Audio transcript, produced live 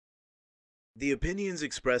The opinions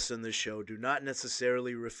expressed on this show do not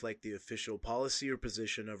necessarily reflect the official policy or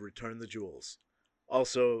position of Return the Jewels.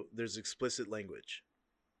 Also, there's explicit language.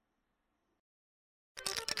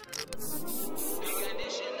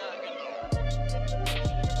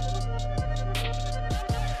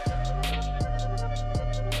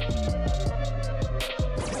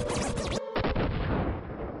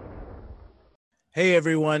 Hey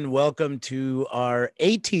everyone, welcome to our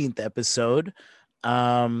 18th episode.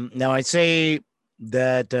 Now I say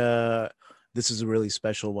that this is a really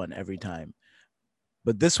special one every time,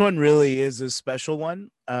 but this one really is a special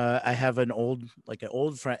one. I have an old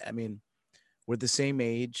friend. I mean, we're the same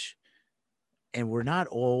age, and we're not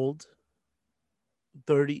old,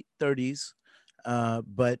 30s,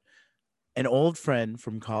 but an old friend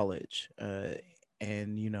from college. And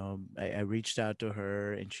I reached out to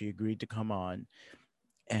her, and she agreed to come on.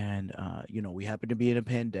 And we happen to be in a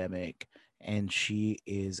pandemic, and she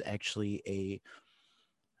is actually a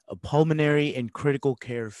pulmonary and critical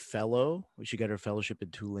care fellow. She got her fellowship in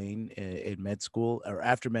Tulane in med school, or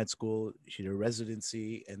after med school she did a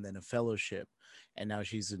residency and then a fellowship, and now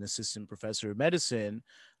she's an assistant professor of medicine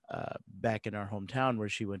back in our hometown where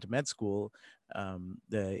she went to med school,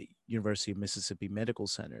 the University of Mississippi Medical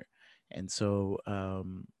Center. And so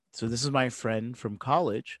this is my friend from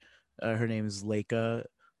college. Her name is Leica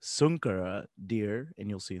Sunkara Deer, and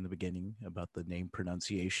you'll see in the beginning about the name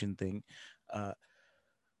pronunciation thing.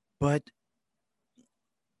 But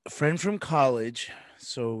a friend from college.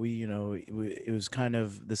 So it was kind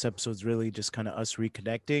of, this episode's really just kind of us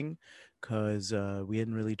reconnecting, because we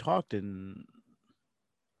hadn't really talked in,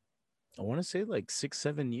 I want to say, like 6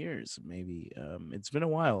 7 years maybe. It's been a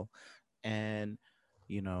while. And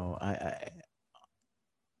you know I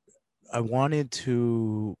wanted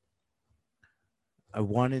to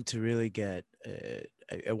really get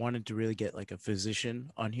I wanted to really get like a physician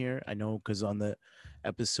on here. I know, because on the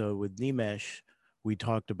episode with Nimesh, we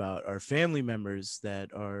talked about our family members that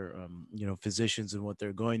are physicians and what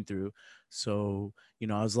they're going through. So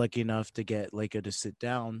I was lucky enough to get Leica to sit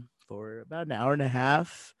down for about an hour and a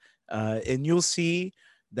half, and you'll see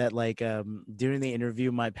that, like, during the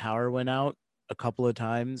interview my power went out a couple of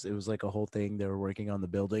times. It was like a whole thing. They were working on the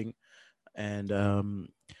building, and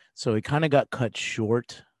so it kind of got cut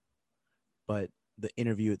short, but the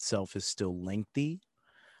interview itself is still lengthy.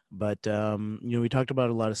 But we talked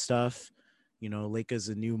about a lot of stuff. Leica's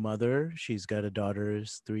a new mother. She's got a daughter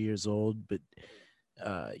who's 3 years old, but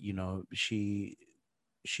she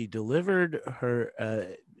delivered her.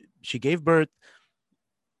 She gave birth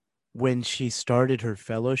when she started her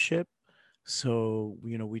fellowship. So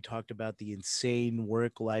we talked about the insane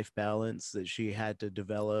work-life balance that she had to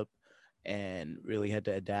develop and really had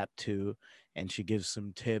to adapt to. And she gives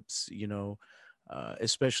some tips,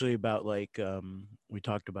 especially about, like, we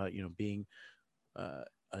talked about being uh,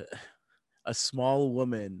 a, a small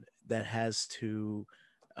woman that has to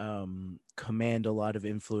command a lot of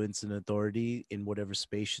influence and authority in whatever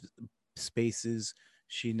spaces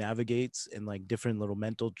she navigates, and like different little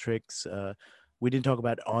mental tricks. We didn't talk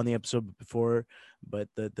about it on the episode before, but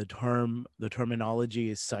the terminology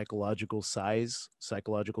is psychological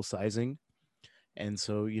sizing. And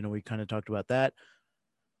so we kind of talked about that.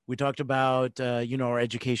 We talked about our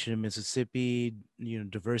education in Mississippi,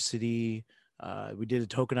 diversity. We did a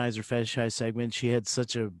tokenizer fetishize segment. She had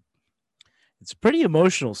such a It's a pretty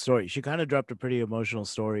emotional story. She kind of dropped a pretty emotional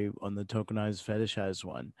story on the tokenized fetishize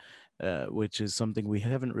one, which is something we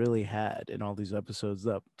haven't really had in all these episodes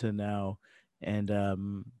up to now. And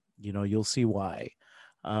you'll see why.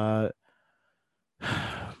 uh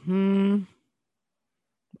hmm,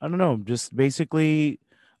 I don't know, just basically.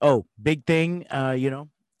 Oh, big thing. I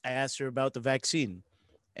asked her about the vaccine,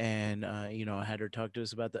 and I had her talk to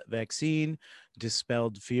us about the vaccine,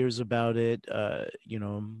 dispelled fears about it.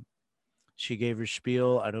 She gave her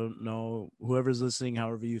spiel. I don't know, whoever's listening,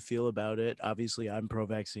 however you feel about it. Obviously, I'm pro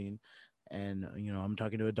vaccine, and I'm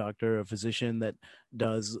talking to a doctor, a physician that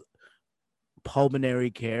does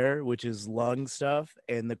pulmonary care, which is lung stuff,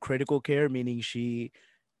 and the critical care, meaning she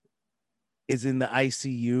is in the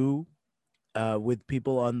ICU with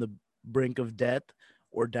people on the brink of death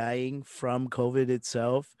or dying from COVID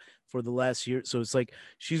itself for the last year. So it's like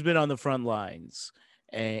she's been on the front lines,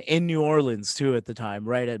 in New Orleans too at the time,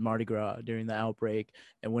 right at Mardi Gras during the outbreak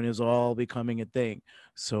and when it was all becoming a thing.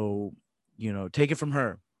 So, take it from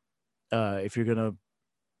her, if you're going to,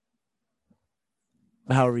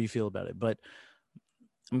 however you feel about it. But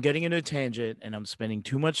I'm getting into a tangent and I'm spending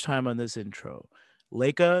too much time on this intro.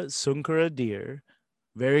 Leica Sunkara Deer,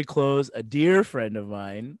 very close, a dear friend of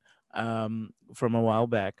mine, from a while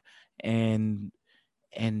back. And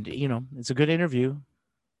it's a good interview.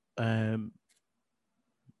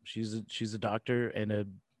 she's a doctor and a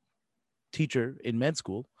teacher in med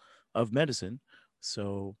school of medicine.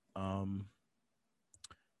 So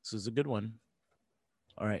this is a good one.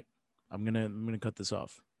 All right. I'm gonna cut this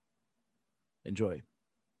off. Enjoy.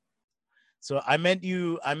 So I met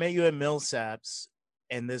you at Millsaps,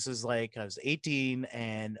 and this is like I was 18,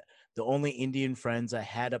 and the only Indian friends I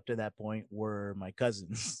had up to that point were my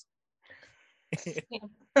cousins.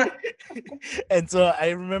 And so I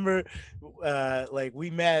remember like we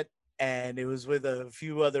met, and it was with a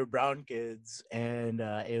few other brown kids, and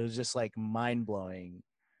it was just like mind blowing.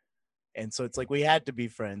 And so it's like we had to be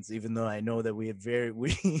friends, even though I know that we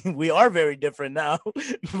are very different now,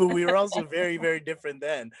 but we were also very very different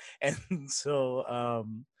then. And so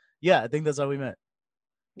yeah, I think that's how we met.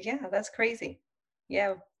 Yeah, that's crazy.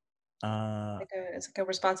 Yeah, uh it's like a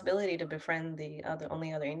responsibility to befriend the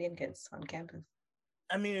only other Indian kids on campus.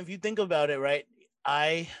 I mean, if you think about it, right?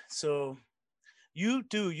 I so You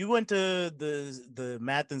too. You went to the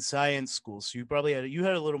math and science school, so you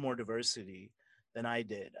had a little more diversity than I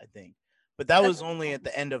did, I think. But that That's was only at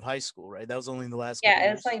the end of high school, right? That was only in the last couple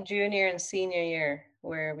Yeah, it's years. like junior and senior year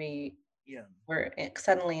where we Yeah. were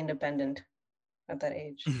suddenly independent at that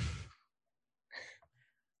age.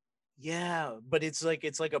 Yeah, but it's like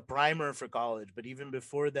a primer for college. But even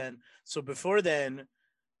before then, so before then,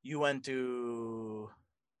 you went to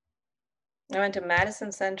I went to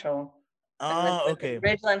Madison Central and then went to okay,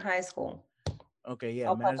 Ridgeland High School, okay, yeah,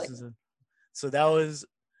 all public. Madison. So that was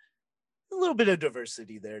a little bit of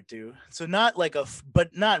diversity there too. So not like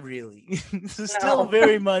but not really. still No,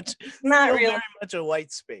 very much, not still really. very much a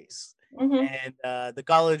white space. Hmm. And the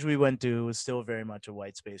college we went to was still very much a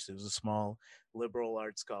white space. It was a small liberal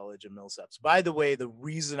arts college in Millsaps. By the way, the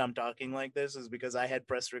reason I'm talking like this is because I had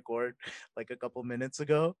press record like a couple minutes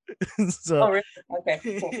ago. So, Oh, really? Okay,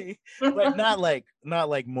 cool. but not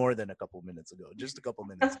like more than a couple minutes ago, just a couple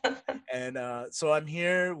minutes. And so I'm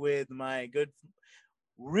here with my good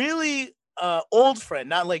really old friend,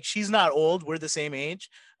 not like she's not old, we're the same age.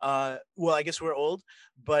 Well, I guess we're old,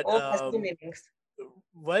 but Old has two meanings.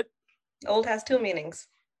 what? Old has two meanings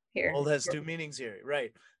here. Old has two meanings here,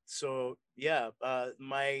 right? So yeah,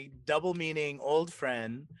 my double meaning old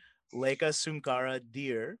friend Leka Sunkara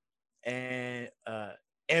dear, and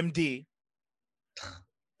MD.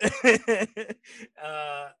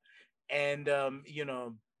 uh and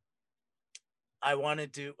I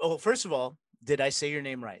wanted to, oh, first of all, did I say your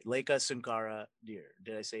name right? Leka Sunkara dear,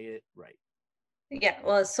 did I say it right? Yeah,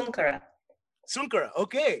 well, it's Sunkara. Sunkara,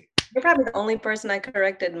 okay. You're probably the only person I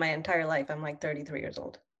corrected my entire life. I'm like 33 years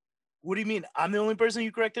old. What do you mean? I'm the only person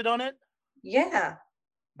you corrected on it? Yeah,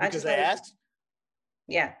 I Because just I never. asked?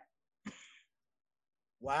 Yeah,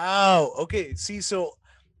 Wow. Okay. See, so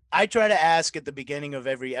I try to ask at the beginning of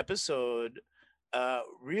every episode,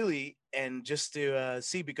 really, and just to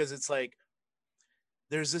see, because it's like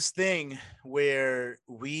there's this thing where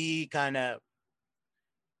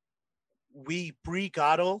we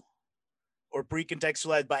pre-coddle or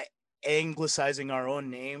pre-contextualize by anglicizing our own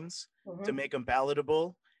names to hmm, make them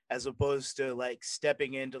palatable, as opposed to like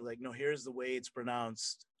stepping into like, no, here's the way it's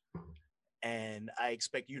pronounced, and I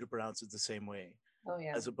expect you to pronounce it the same way. oh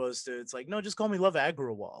yeah, As opposed to it's like, no, just call me Love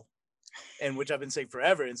Agrawal, and which I've been saying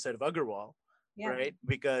forever instead of Agarwal, yeah, right?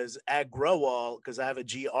 Because Agrawal, because I have a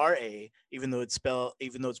GRA, even though it's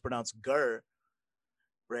pronounced Gur,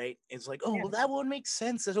 right? It's like, oh, yeah, well, that won't make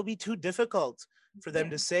sense. It'll be too difficult for them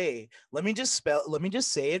yeah, to say. Let me just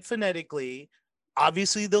say it phonetically.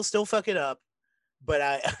 Obviously, they'll still fuck it up, but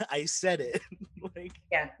I I said it. Like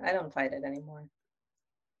yeah. I don't fight it anymore,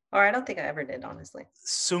 or I don't think I ever did, honestly.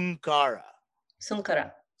 Sunkara.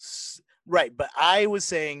 Sunkara. Right, but I was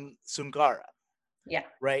saying Sunkara, Yeah,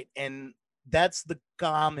 right? And that's the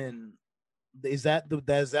common. Is that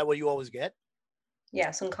what you always get? yeah,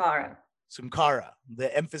 Sunkara. Sunkara.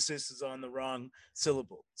 The emphasis is on the wrong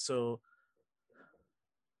syllable. So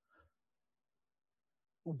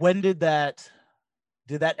when did that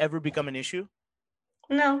ever become an issue?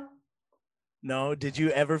 No, No. Did you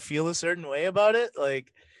ever feel a certain way about it,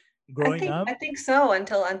 like growing up? I think so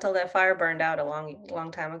until that fire burned out a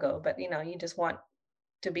long time ago. But you just want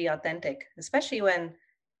to be authentic, especially when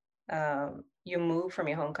you move from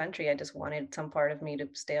your home country. I just wanted some part of me to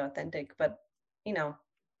stay authentic, but you know,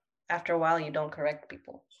 after a while, you don't correct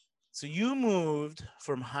people. So you moved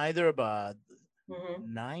from Hyderabad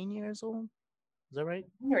Hmm. 9 years old. Is that right?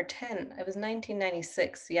 Or 10. It was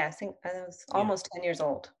 1996. Yeah, I think I was Yeah. almost 10 years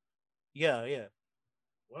old. Yeah. Yeah.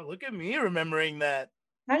 Well, look at me remembering that,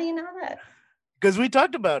 How do you know that? because we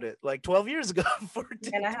talked about it like 12 years ago,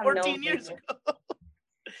 14, And I have no 14 years memory. ago.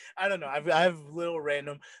 I don't know. I have little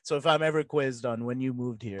random. So if I'm ever quizzed on when you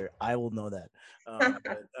moved here, I will know that.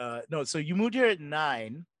 But no, so you moved here at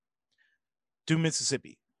 9 to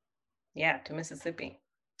Mississippi. Yeah, to Mississippi.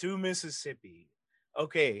 To Mississippi.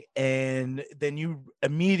 Okay, and then you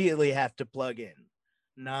immediately have to plug in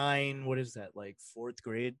 9. What is that? Like fourth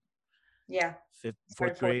grade, Yeah, fifth,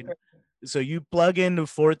 fourth started fourth grade. grade. So you plug into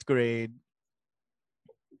fourth grade,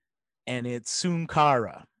 and it's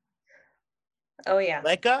Sunkara. Oh yeah,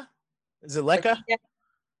 Leka? Is it Leka? Lakia,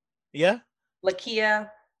 Yeah, Lakia,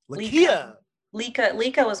 Lika, Lakia.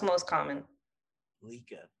 Lika was most common.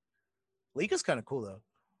 Leka. Leka's kind of cool though.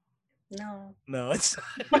 No. No, it's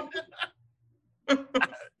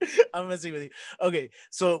I'm messing with you. Okay,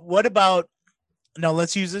 so what about now?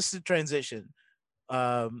 Let's use this to transition.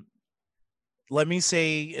 Um, let me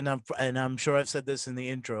say, and I'm sure I've said this in the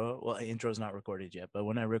intro. Well, intro is not recorded yet, but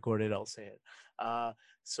when I record it, I'll say it. Uh,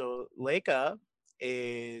 so Leica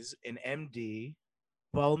is an MD,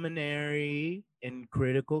 pulmonary and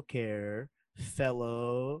critical care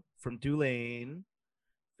fellow from Tulane.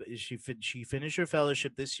 She finished her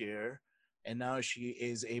fellowship this year, and now she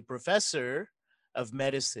is a professor of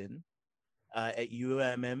medicine at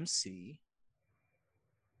UMMC.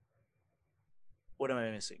 What am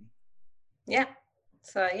I missing? Yeah.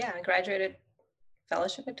 So yeah, I graduated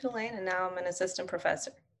fellowship at Tulane, and now I'm an assistant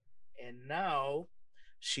professor. And now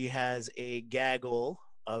she has a gaggle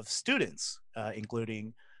of students,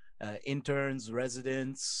 including interns,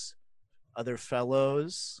 residents, other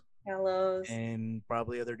fellows, Fellows, and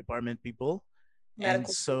probably other department people. And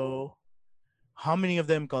medical students. so, how many of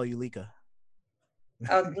them call you Lika?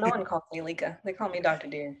 Oh, no one calls me Lika. They call me Dr.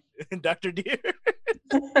 Deer. Dr. Deer?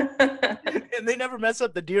 And they never mess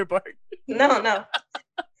up the deer part. No, no.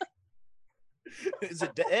 Is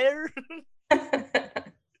it Deer?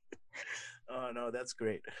 Oh no, that's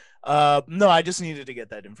great. No, I just needed to get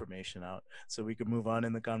that information out so we could move on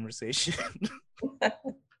in the conversation.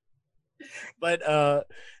 But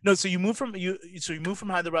no, so you moved from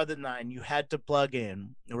Hyderabad at 9. You had to plug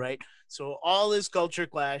in, right? So all this culture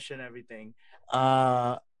clash and everything.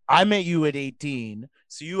 Uh, I met you at 18,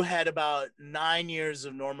 so you had about 9 years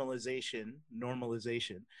of normalization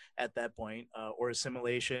at that point, or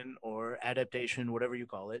assimilation or adaptation, whatever you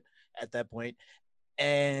call it, at that point.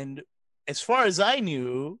 And as far as I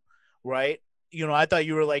knew, right, I thought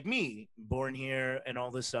you were like me, born here and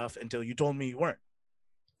all this stuff until you told me you weren't.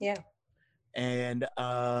 Yeah. And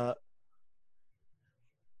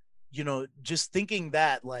just thinking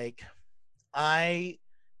that, like, I,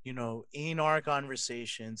 in our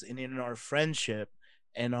conversations and in our friendship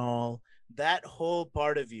and all, that whole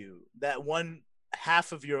part of you, that one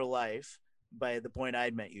half of your life by the point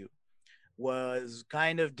I'd met you was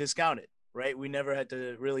kind of discounted, right? We never had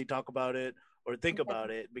to really talk about it or think about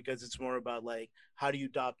it because it's more about like, how do you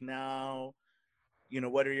talk now?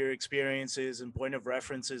 What are your experiences and point of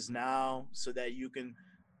references now so that you can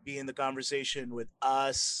be in the conversation with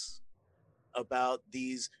us about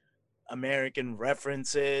these American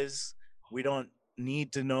references. We don't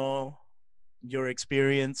need to know your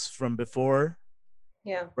experience from before,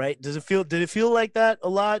 Yeah. right? Did it feel like that a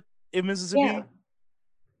lot in Yeah. Mississippi?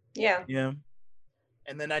 Yeah. Yeah.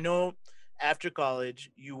 And then I know after college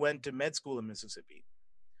you went to med school in Mississippi.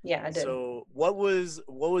 Yeah, I did. So what was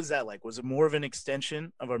that like? Was it more of an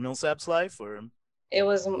extension of our Millsaps life, or It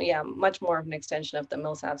was, yeah, much more of an extension of the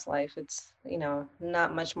Millsaps life. It's,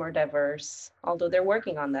 not much more diverse, although they're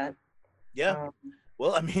working on that. yeah? Um,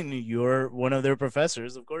 Well, I mean, you're one of their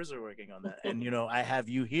professors. Of course, they're working on that. And, I have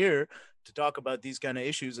you here to talk about these kind of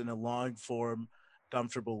issues in a long form,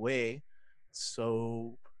 comfortable way.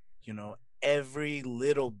 So, you know, every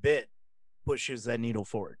little bit pushes that needle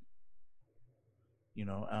forward. You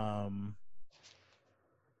know,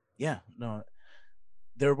 yeah, no,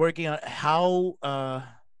 they're working on how,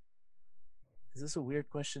 is this a weird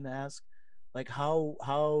question to ask? Like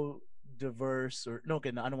how diverse, or no,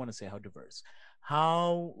 okay, no, I don't want to say how diverse.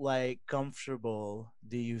 How like comfortable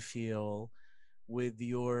do you feel with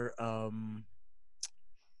your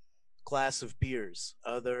class of peers,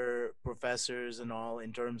 other professors and all,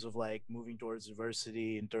 in terms of like moving towards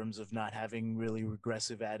diversity, in terms of not having really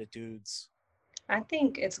regressive attitudes? I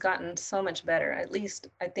think it's gotten so much better. At least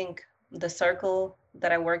I think the circle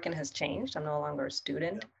that I work in has changed. I'm no longer a Yeah.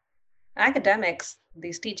 student. Academics,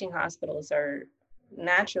 these teaching hospitals are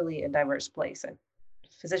naturally a diverse place.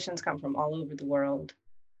 Physicians come from all over the world,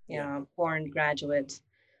 Yeah. foreign graduates.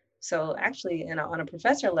 So actually, on a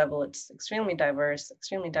professor level, it's extremely diverse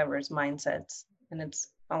mindsets, and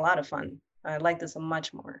it's a lot of fun. I like this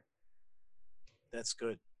much more. That's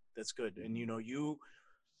good. That's good. And you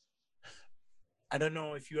I don't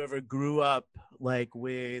know if you ever grew up like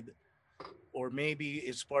with, or maybe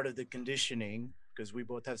it's part of the conditioning because we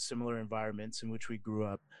both have similar environments in which we grew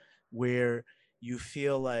up, where you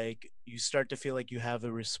feel like you start to feel like you have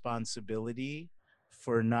a responsibility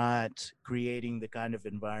for not creating the kind of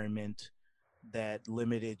environment that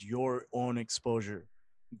limited your own exposure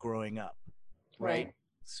growing up, right? Right.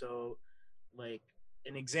 So, like,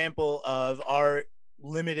 an example of our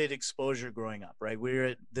limited exposure growing up, right? We were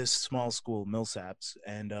at this small school, Millsaps,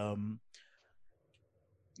 and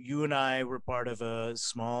you and I were part of a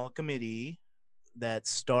small committee that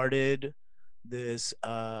started this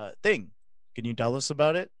thing. Can you tell us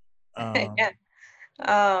about it? Yeah.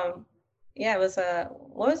 Um, yeah, it was a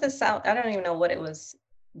what was the sound? I don't even know what it was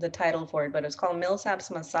the title for it, but it was called Millsaps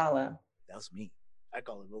Masala. That was me. I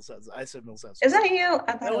call it Millsaps. I said Millsaps Is Masala. that you?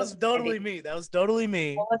 I thought That it was was totally Andy. me. That was totally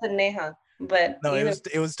me. Or was it Neha? But No, either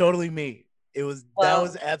it was totally me. It was that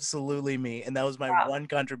was well, absolutely me, and that was my wow. one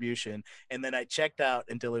contribution. And then I checked out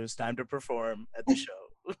until it was time to perform at the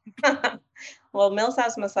show. Well,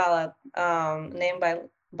 Millsaps Masala, named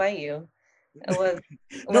by you, it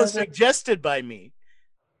No, was this, suggested by me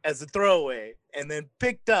as a throwaway, and then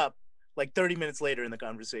picked up like 30 minutes later in the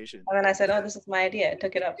conversation. and then I said, "Oh, this is my idea." I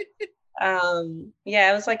took it up.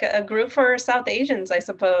 Yeah, it was like a group for South Asians, I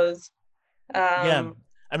suppose. Yeah, Um,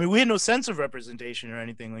 I mean, we had no sense of representation or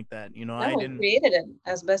anything like that. You know, no, I we didn't. created it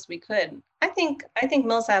as best we could. I think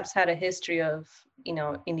Millsaps had a history of,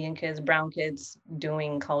 Indian kids, brown kids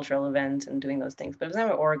doing cultural events and doing those things, but it was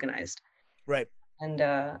never organized. Right. And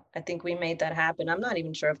I think we made that happen. I'm not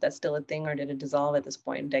even sure if that's still a thing or did it dissolve at this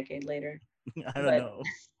point, a decade later. I don't But know.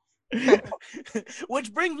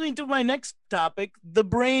 Which brings me to my next topic, the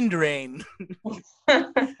brain drain.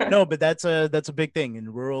 No, but that's a big thing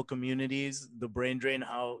in rural communities. The brain drain,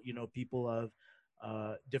 how people of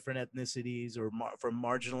different ethnicities or from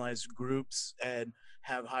marginalized groups and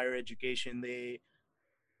have higher education,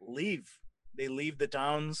 leave. They leave the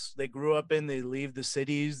towns they grew up in. They leave the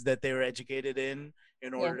cities that they were educated in yeah,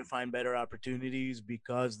 order to find better opportunities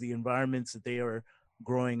because the environments that they are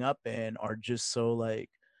growing up in are just so like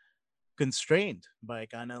constrained by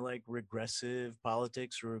kind of like regressive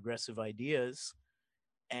politics or regressive ideas.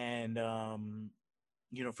 And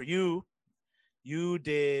for you, you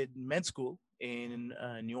did med school in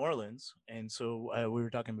New Orleans, and so we were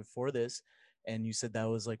talking before this, and you said that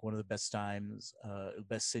was like one of the best times,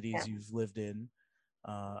 best yeah. cities you've lived in.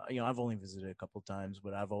 I've only visited a couple times,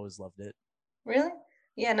 but I've always loved it. Really?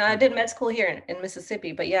 Yeah, no, I Yeah. did med school here in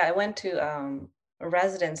Mississippi, but yeah, I went to a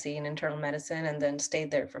residency in internal medicine and then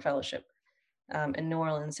stayed there for fellowship in New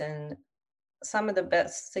Orleans. And some of the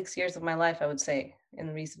best 6 years of my life, I would say,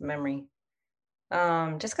 in recent memory.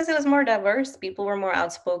 Just because it was more diverse, people were more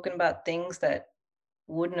outspoken about things that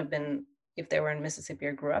wouldn't have been if they were in Mississippi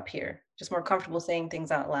or grew up here. Just more comfortable saying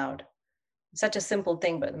things out loud. Such a simple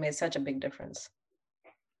thing, but it made such a big difference.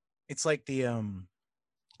 It's like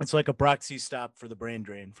it's like a proxy stop for the brain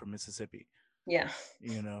drain from Mississippi. Yeah.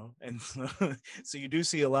 And so, so you do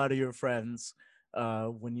see a lot of your friends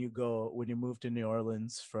when you move to New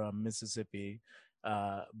Orleans from Mississippi,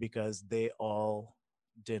 because they all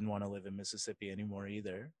didn't want to live in Mississippi anymore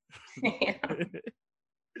either. Yeah.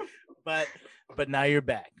 but now you're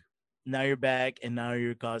back. Now you're back, and now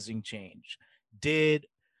you're causing change. Did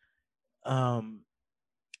um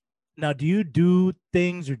Now, do you do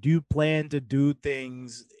things, or do you plan to do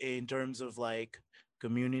things in terms of like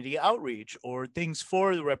community outreach or things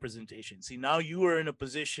for the representation? See, now you are in a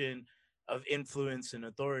position of influence and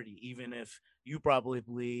authority, even if you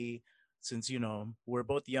probably, since we're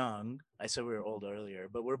both young. I said we were old earlier,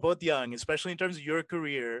 but we're both young, especially in terms of your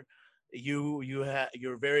career.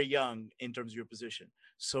 You're very young in terms of your position.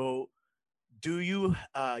 So do you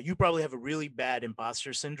probably have a really bad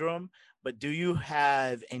imposter syndrome, but do you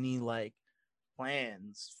have any like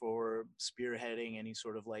plans for spearheading any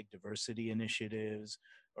sort of like diversity initiatives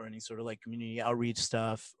or any sort of like community outreach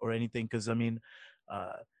stuff or anything? Because I mean,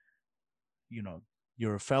 uh you know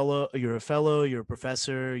you're a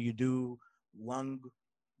professor, you do lung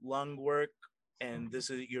work, and this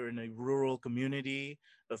is you're in a rural community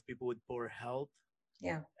of people with poor health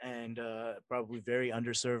Yeah. and probably very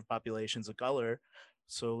underserved populations of color.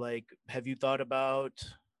 So, like, have you thought about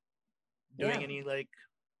doing Yeah. any like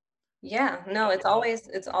Yeah, no, stuff it's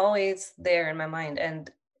to help? always there in my mind.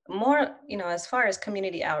 And more, as far as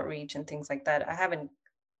community outreach and things like that, I haven't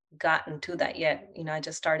gotten to that yet. I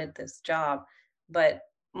just started this job, but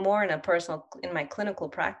more in my clinical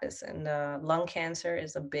practice. And lung cancer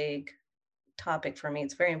is a big topic for me.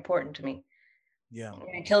 It's very important to me. Yeah.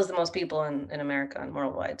 It kills the most people in America and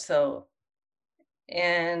worldwide. So,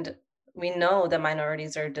 and We know that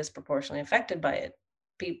minorities are disproportionately affected by it.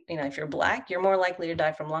 If you're black, you're more likely to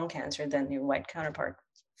die from lung cancer than your white counterpart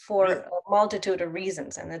for Really? a multitude of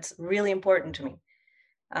reasons, and it's really important to me.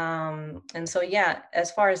 And so, yeah,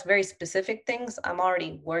 as far as very specific things, I'm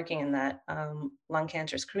already working in that, lung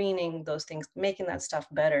cancer screening, those things, making that stuff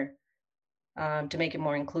better, to make it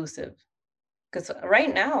more inclusive. Because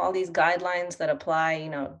right now, all these guidelines that apply,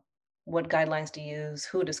 what guidelines to use,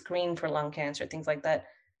 who to screen for lung cancer, things like that,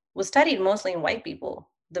 was studied mostly in white people.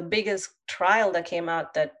 The biggest trial that came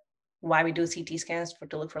out, that why we do CT scans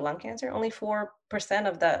to look for lung cancer, only 4%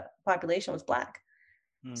 of the population was black.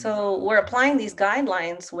 Mm. So we're applying these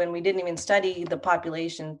guidelines when we didn't even study the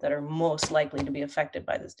populations that are most likely to be affected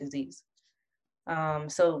by this disease.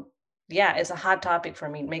 So yeah, it's a hot topic for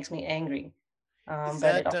me. It makes me angry. Is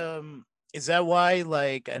But it that is that why,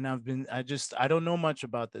 like, and I don't know much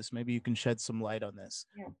about this. Maybe you can shed some light on this.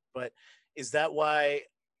 Yeah. But is that why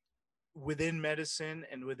within medicine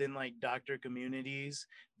and within like doctor communities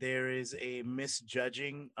there is a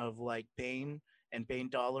misjudging of like pain and pain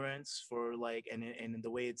tolerance for like and the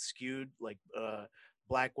way it's skewed, like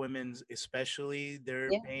black women's especially,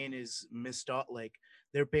 their Yeah. pain is mistaught, like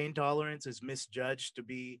their pain tolerance is misjudged to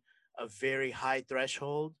be a very high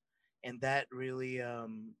threshold, and that really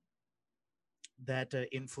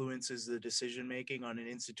influences the decision making on an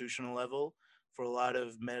institutional level for a lot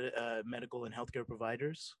of medical and healthcare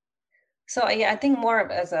providers. So yeah, I think more of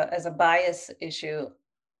as a bias issue,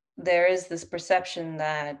 there is this perception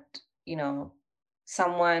that, you know,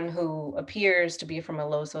 someone who appears to be from a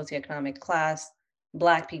low socioeconomic class,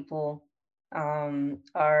 Black people,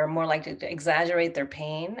 are more likely to exaggerate their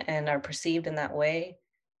pain and are perceived in that way,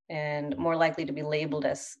 and more likely to be labeled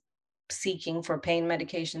as seeking for pain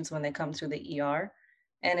medications when they come through the ER.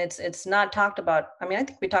 And it's not talked about. I mean, I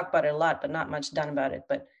think we talk about it a lot, but not much done about it.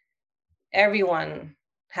 But everyone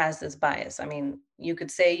has this bias. I mean, you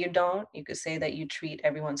could say you don't, you could say that you treat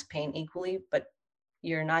everyone's pain equally, but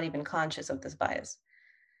you're not even conscious of this bias.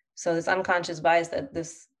 So this unconscious bias that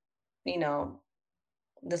you know,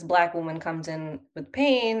 this Black woman comes in with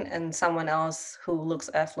pain and someone else who looks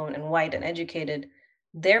affluent and white and educated,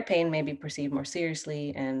 their pain may be perceived more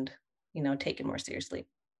seriously and, taken more seriously.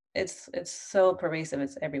 It's so pervasive,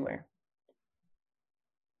 it's everywhere.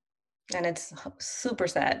 And it's super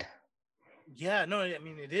sad. Yeah, no, I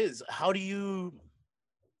mean it is. How do you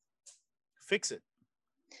fix it?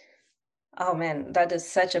 Oh man, that is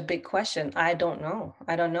such a big question. I don't know.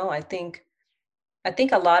 I don't know. I think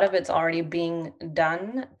a lot of it's already being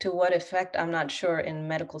done. To what effect, I'm not sure, in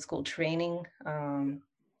medical school training,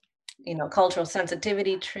 cultural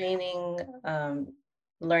sensitivity training,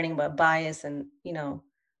 learning about bias and,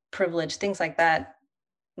 privilege, things like that.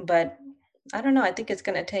 But I don't know. I think it's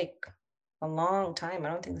going to take a long time. I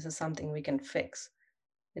don't think this is something we can fix.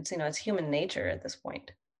 It's human nature at this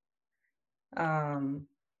point. Um,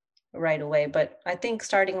 right away. But I think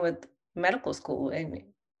starting with medical school, and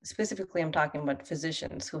specifically, I'm talking about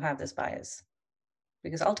physicians who have this bias,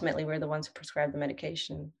 because ultimately we're the ones who prescribe the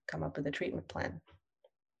medication, come up with a treatment plan.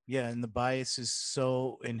 Yeah, and the bias is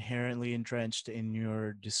so inherently entrenched in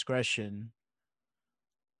your discretion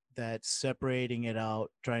that separating it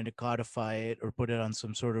out, trying to codify it or put it on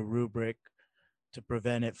some sort of rubric to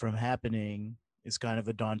prevent it from happening is kind of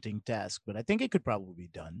a daunting task, but I think it could probably be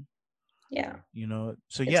done, Yeah, you know?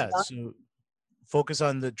 So, it's yeah, not. so focus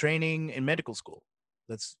on the training in medical school.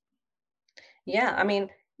 That's, Yeah, I mean,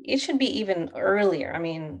 it should be even earlier. I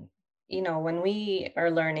mean, when we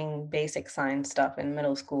are learning basic science stuff in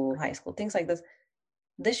middle school, high school, things like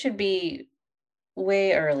this should be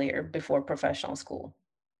way earlier before professional school,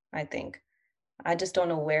 I think. I just don't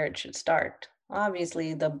know where it should start.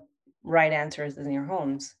 Obviously, the right answer is in your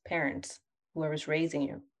homes, parents, whoever's raising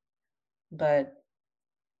you. But,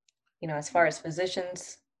 as far as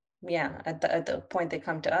physicians, yeah, at the point they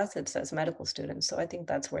come to us, it's as medical students. So I think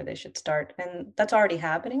that's where they should start. And that's already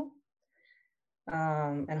happening.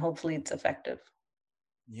 And hopefully it's effective.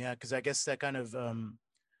 yeah, because I guess that kind of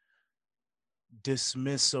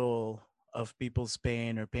dismissal of people's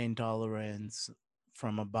pain or pain tolerance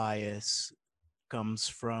from a bias comes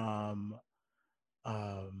from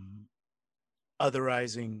um,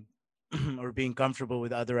 otherizing or being comfortable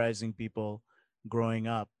with otherizing people growing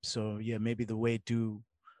up. So yeah, maybe the way to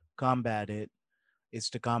combat it is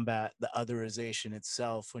to combat the otherization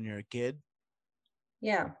itself when you're a kid,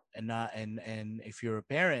 Yeah. and not and if you're a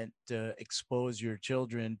parent, to expose your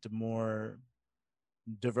children to more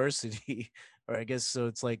diversity or I guess so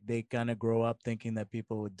it's like they kind of grow up thinking that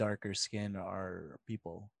people with darker skin are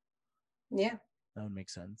people. Yeah. That would make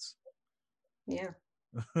sense. Yeah.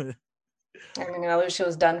 I mean, I wish it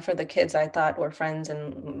was done for the kids I thought were friends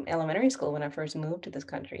in elementary school when I first moved to this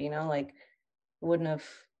country, like, wouldn't have,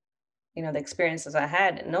 the experiences I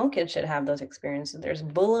had. No kid should have those experiences. There's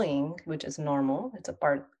bullying, which is normal. It's a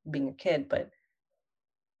part of being a kid, but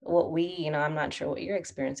I'm not sure what your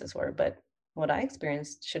experiences were, but what I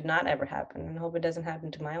experienced should not ever happen, and I hope it doesn't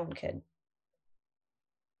happen to my own kid.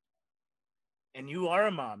 And you are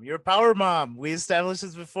a mom. You're a power mom. We established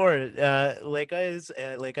this before.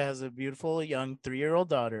 Leica has a beautiful young 3-year-old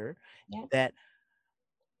daughter Yeah. that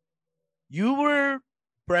you were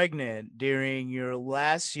pregnant during your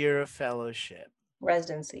last year of fellowship,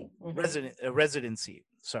 Residency. residency.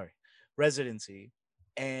 Sorry, residency,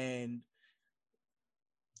 and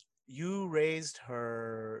you raised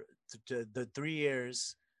her to the 3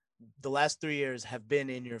 years. The last 3 years have been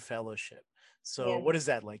in your fellowship. So Yeah. what is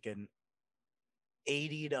that, like an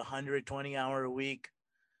 80 to 120 hour a week,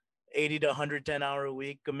 80 to 110 hour a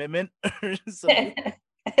week commitment or something?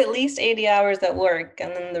 At least 80 hours at work,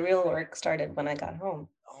 and then the real work started when I got home.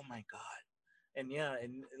 Oh my god. And yeah,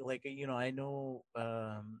 and like I know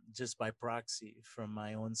just by proxy from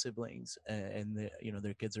my own siblings, and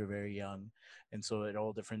their kids are very young, and so at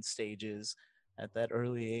all different stages at that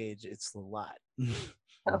early age, it's a lot.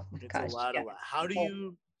 Oh my It's a gosh, lot, a yeah. lot. How do Well,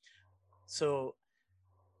 you, so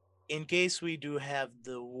in case we do have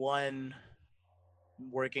the one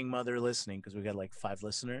working mother listening, because we got like 5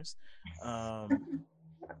 listeners, um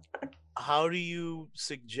how do you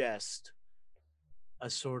suggest a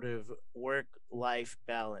sort of work life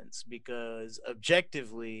balance? Because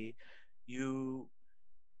objectively, you,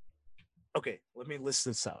 okay, let me list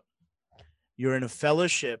this out. You're in a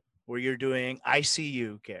fellowship where you're doing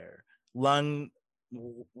ICU care, lung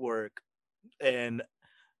work, and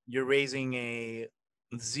you're raising a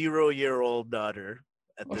 0-year-old daughter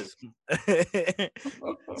at this.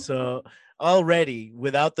 So already,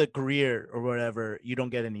 without the career or whatever, you don't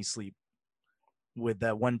get any sleep with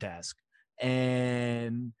that one task.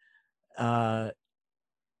 And uh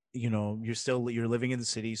you're living in the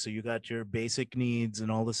city, so you got your basic needs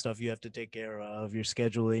and all the stuff you have to take care of, your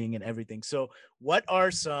scheduling and everything. So what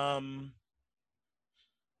are some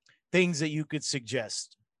things that you could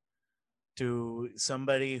suggest to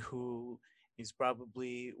somebody who is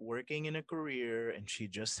probably working in a career and she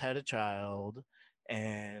just had a child,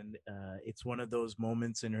 and it's one of those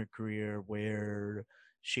moments in her career where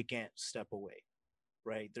she can't step away,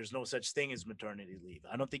 right? There's no such thing as maternity leave.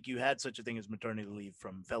 I don't think you had such a thing as maternity leave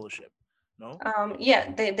from fellowship. No?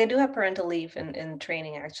 yeah, they do have parental leave in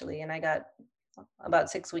training actually, and I got about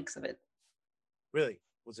 6 weeks of it. Really?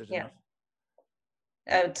 Was it Yeah, enough?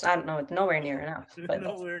 it's I don't know, it's nowhere near enough, but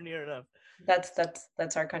Nowhere near enough.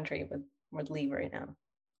 that's our country with leave right now.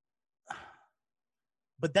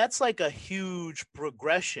 But that's like a huge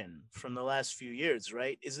progression from the last few years,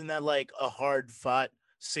 right? Isn't that like a hard fought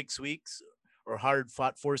 6 weeks, or hard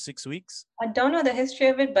fought for 6 weeks? I don't know the history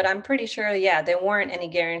of it, but I'm pretty sure, yeah, there weren't any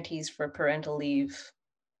guarantees for parental leave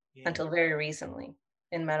Yeah. until very recently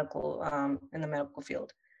in the medical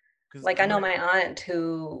field. Because Like, I I'm know gonna. my aunt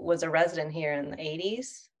who was a resident here in the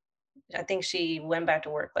 80s. I think she went back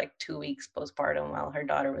to work like 2 weeks postpartum while her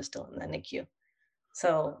daughter was still in the NICU.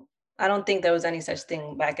 So, I don't think there was any such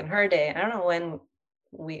thing back in her day. I don't know when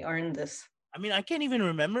we earned this. I mean, I can't even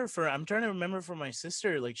remember for. I'm trying to remember for my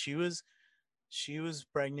sister. Like she was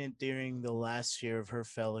pregnant during the last year of her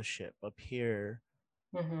fellowship up here.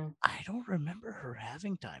 Mhm. I don't remember her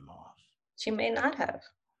having time off. She may not have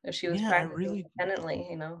if she was Yeah, I practicing really.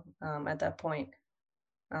 independently, at that point.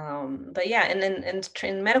 But yeah, and then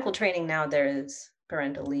in medical training now there is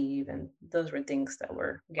parental leave, and those were things that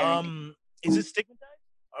were guaranteed. Is it stigmatized?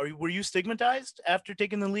 Were you stigmatized after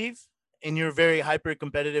taking the leave in your very hyper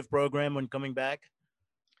competitive program when coming back?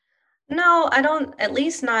 No, I don't, at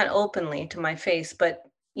least not openly to my face, but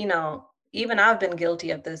even I've been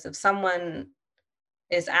guilty of this. If someone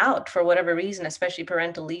is out for whatever reason, especially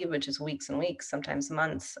parental leave, which is weeks and weeks, sometimes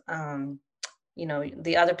months,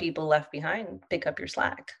 the other people left behind pick up your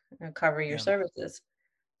slack, cover your Yeah. services.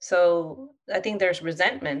 So I think there's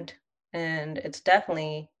resentment, and it's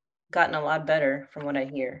definitely gotten a lot better from what I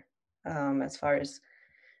hear, as far as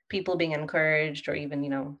people being encouraged or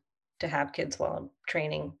even, to have kids while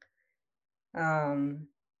training. Um,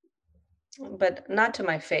 but not to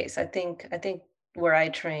my face. I think where I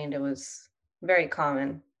trained, it was very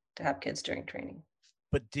common to have kids during training.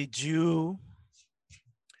 But did you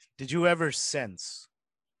ever sense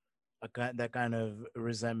that kind of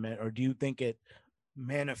resentment, or do you think it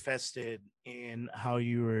manifested in how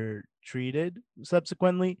you were treated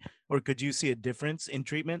subsequently, or could you see a difference in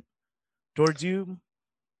treatment towards you?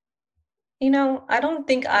 I don't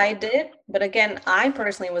think I did, but again, I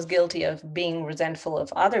personally was guilty of being resentful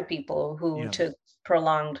of other people who Yeah. took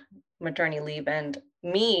prolonged maternity leave, and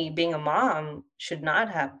me being a mom should not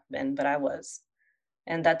have been, but I was.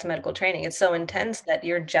 And that's medical training. It's so intense that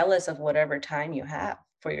you're jealous of whatever time you have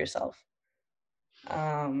for yourself.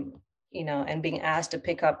 Um, and being asked to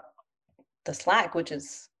pick up the slack, which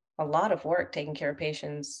is a lot of work taking care of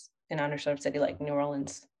patients in an underserved city like New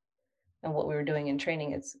Orleans, and what we were doing in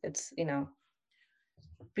training, it's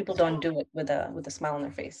people don't So, do it with a smile on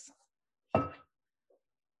their face.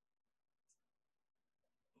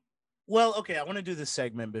 well, okay, I want to do this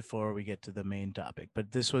segment before we get to the main topic,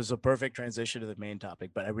 but this was a perfect transition to the main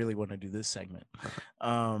topic, but I really want to do this segment.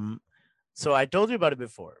 Um, so I told you about it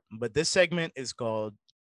before, but this segment is called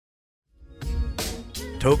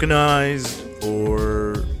tokenized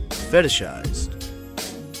or fetishized.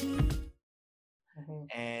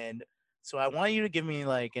 Mhm. And so I want you to give me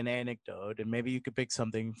like an anecdote, and maybe you could pick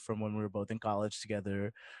something from when we were both in college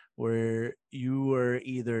together, where you were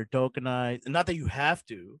either tokenized. Not that you have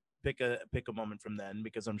to pick a moment from then,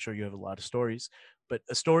 because I'm sure you have a lot of stories, but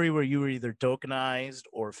a story where you were either tokenized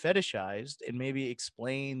or fetishized, and maybe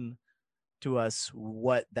explain to us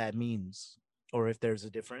what that means, or if there's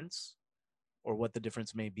a difference, or what the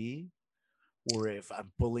difference may be, or if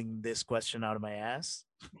I'm pulling this question out of my ass.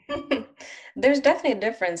 There's definitely a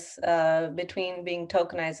difference between being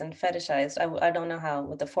tokenized and fetishized. I don't know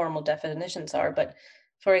what the formal definitions are, but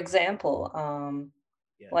for example,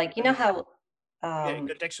 Yeah, like I mean, how, yeah, um,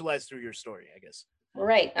 contextualize through your story, I guess.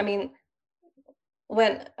 right? I mean,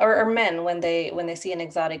 when or men when they see an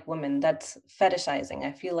exotic woman, that's fetishizing.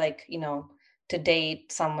 I feel like to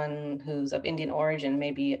date someone who's of Indian origin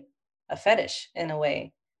may be a fetish in a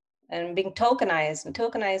way. And being tokenized,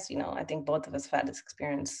 I think both of us have had this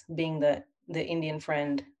experience being the Indian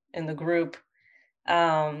friend in the group.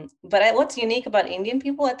 But what's unique about Indian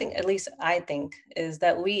people, I think, at least I think, is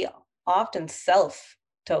that we often self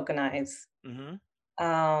tokenize. Mm-hmm.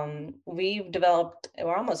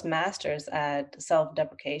 We're almost masters at self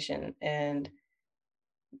deprecation and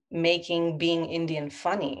making being Indian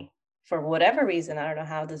funny for whatever reason. I don't know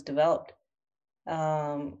how this developed.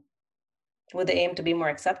 Um, with the aim to be more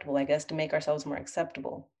acceptable, I guess, to make ourselves more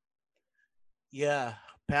acceptable. Yeah,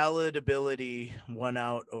 palatability won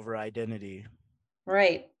out over identity.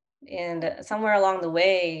 Right. And somewhere along the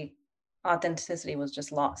way, authenticity was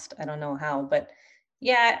just lost. I don't know how, but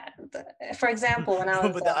yeah, for example, when I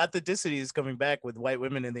was But the authenticity is coming back with white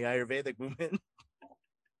women in the Ayurvedic movement.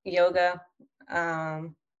 yoga,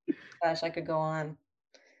 um, gosh, I could go on.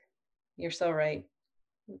 You're so right.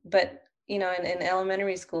 But, in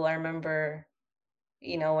elementary school, I remember,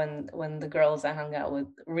 when the girls I hung out with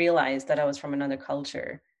realized that I was from another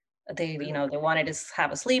culture, Really? they wanted to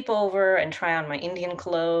have a sleepover and try on my Indian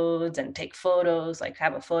clothes and take photos, like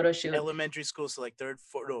have a photo shoot. Elementary school, so like third,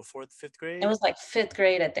 fourth, no, fourth, fifth It grade? was like 5th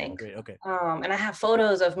grade, I Fifth think. grade, okay. And I have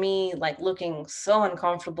photos of me, like, looking so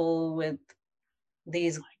uncomfortable with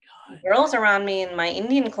these God, girls around me in my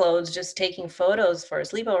Indian clothes, just taking photos for a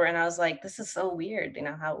sleepover, and I was like, "This is so weird,"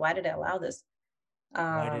 why did I allow this?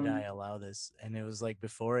 why did I Um, allow this? And it was like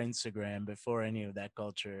before Instagram, before any of that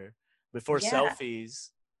culture, before yeah,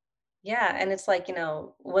 selfies. yeah, and it's like,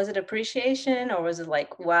 was it appreciation or was it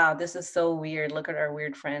like, "Wow, this is so weird. Look at our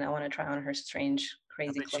weird friend. I wanna try on her strange,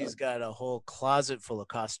 I crazy bet she's clothes." got a whole closet full of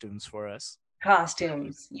costumes for us.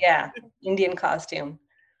 Costumes, yeah, Indian costume.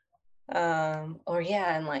 Or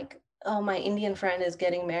yeah, and like, oh, my Indian friend is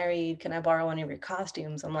getting married. Can I borrow one of your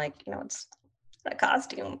costumes? I'm like, it's not a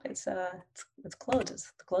costume. It's clothes.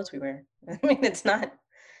 It's the clothes we wear. I mean, it's not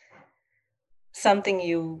something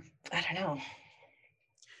I don't know.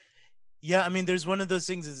 Yeah, I mean, there's one of those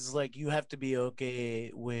things. It's like you have to be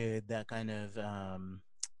okay with that kind of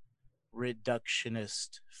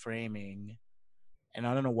reductionist framing, and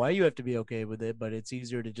I don't know why you have to be okay with it, but it's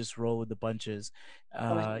easier to just roll with the punches.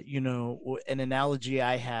 Oh, An analogy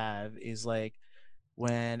I have is like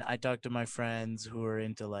when I talk to my friends who are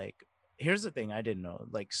into like, here's the thing I didn't know,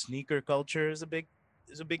 like sneaker culture is a big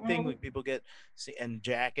thing. mhm, Like people get and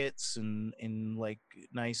jackets and like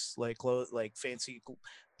nice like clothes, like fancy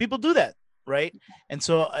people do that, right? And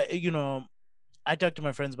so I talk to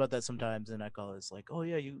my friends about that sometimes, and I call it, it's like, oh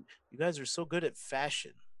yeah, you guys are so good at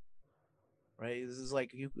fashion, right? This is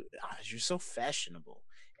like you're so fashionable,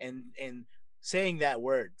 and saying that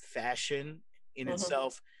word fashion in mhm.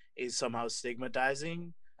 itself is somehow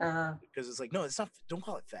stigmatizing, Uh, because it's like, no, it's not. Don't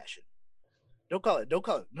call it fashion. Don't call it. Don't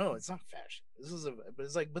call it. No, it's not fashion. This is a. But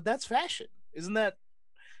it's like, but that's fashion, isn't that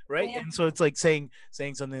right? yeah, And so it's like saying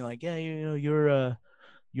something like, yeah,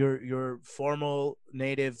 your formal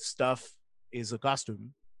native stuff is a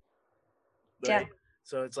costume, Yeah. right?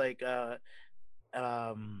 So it's like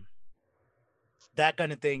um that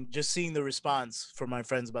kind of thing. Just seeing the response from my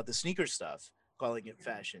friends about the sneaker stuff, calling it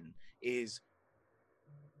fashion, is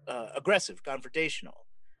aggressive, confrontational.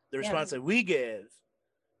 The Yeah. response that we give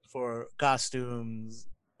for costumes.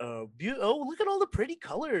 Oh, look at all the pretty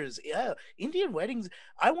colors. Yeah, Indian weddings.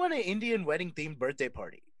 I want an Indian wedding themed birthday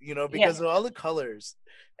party, Yeah. because of all the colors.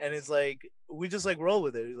 And it's like, we just like roll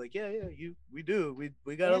with it. It's like, yeah, yeah, we do.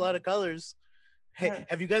 We got a Yeah. lot of colors. Hey, Yeah.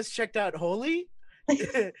 have you guys checked out Holy?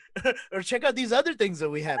 Or check out these other things that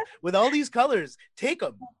we have with all these colors. Take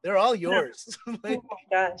them. They're all Yeah. yours. Oh Like, my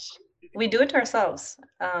gosh. We do it to ourselves.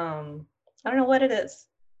 I don't know what it is.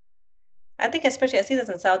 I think especially I see this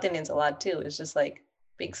in South Indians a lot too. It's just like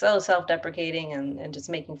being so self-deprecating and just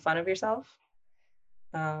making fun of yourself.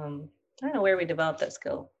 I don't know where we developed that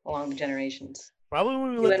skill along the generations. probably when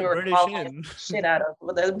we Maybe let when the we were British colonizing in. the shit out of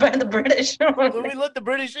the British. When we let the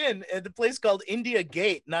British in at the place called India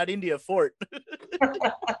Gate, not India Fort.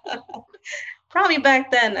 Probably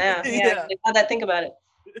back then. Yeah, Yeah. actually, now that I think about it.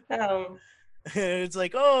 Um, It's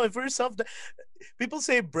like, oh, if we're people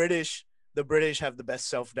say the British have the best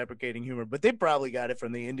self-deprecating humor, but they probably got it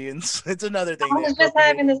from the Indians. It's another I thing they was just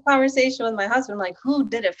having appropriated. this conversation with my husband, like, who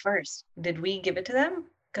did it first? Did we give it to them?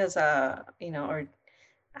 Because, or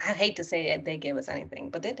I hate to say it, they gave us anything,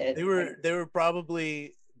 but they did. Like, They were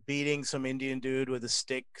probably beating some Indian dude with a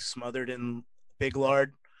stick smothered in pig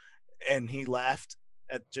lard, and he laughed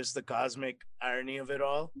at just the cosmic irony of it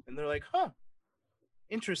all. And they're like, huh,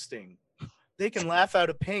 interesting. They can laugh out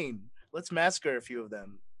of pain. Let's massacre a few of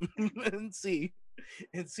them and see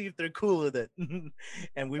if they're cool with it.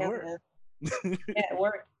 And we yeah, were. man. Yeah, it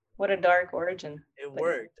worked. What a dark origin. It But yeah.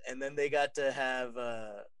 worked. And then they got to have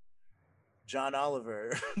John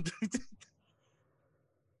Oliver.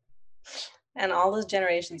 And all those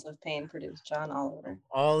generations of pain produced John Oliver.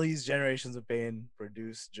 All these generations of pain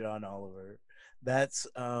produced John Oliver. That's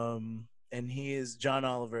and John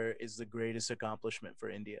Oliver is the greatest accomplishment for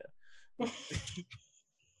India.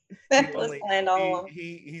 That was planned all along.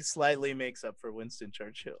 He slightly makes up for Winston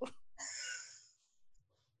Churchill.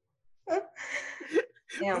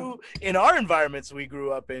 Yeah. Who in our environments we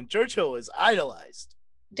grew up in, Churchill was idolized.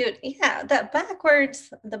 Dude, yeah, the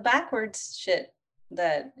backwards shit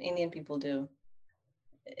that Indian people do.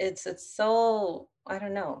 It's so, I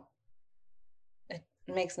don't know. It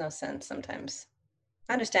makes no sense sometimes.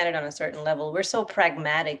 I understand it on a certain level. We're so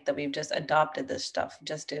pragmatic that we've just adopted this stuff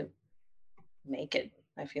just to make it,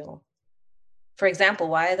 I feel. For example,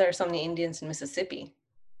 why are there so many Indians in Mississippi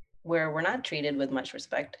where we're not treated with much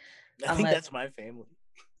respect I think unless that's my family.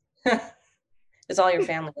 it's all your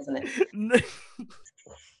family, isn't it?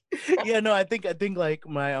 Yeah, no, I think like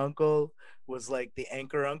my uncle was like the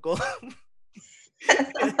anchor uncle.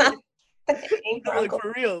 Anchor No, like uncle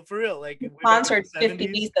for real, like way back in the sponsored 50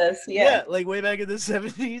 '70s. visas. Yeah. Yeah, like way back in the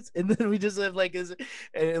 '70s, and then we just have like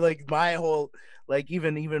and like my whole, like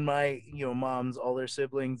even my moms, all their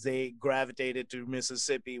siblings, they gravitated to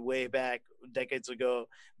Mississippi way back decades ago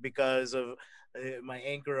because of my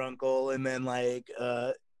anchor uncle, and then like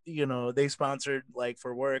they sponsored like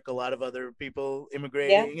for work a lot of other people Yeah.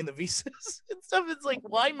 immigrating and the visas and stuff. It's like,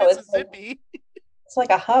 why So Mississippi? it's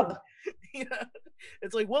like a hub. Yeah,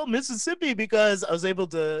 it's like, well, Mississippi, because I was able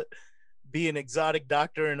to be an exotic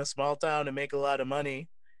doctor in a small town and make a lot of money.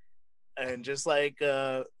 And just like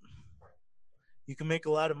you can make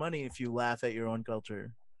a lot of money if you laugh at your own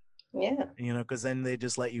culture, Yeah. because then they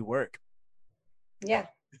just let you work. Yeah.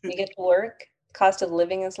 You get to work, cost of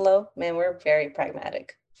living is low. Man, we're very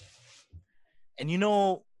pragmatic. And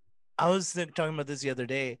I was talking about this the other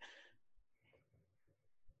day.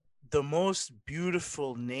 The most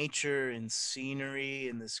beautiful nature and scenery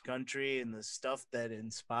in this country, and the stuff that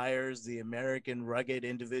inspires the American rugged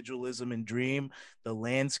individualism and dream, the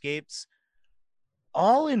landscapes,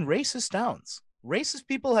 all in racist towns. Racist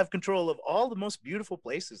people have control of all the most beautiful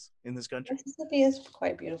places in this country. Mississippi is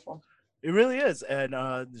quite beautiful. It really is, and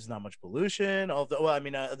there's not much pollution. Although, well, I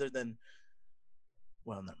mean, other than,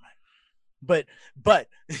 well, never mind. But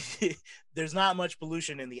there's not much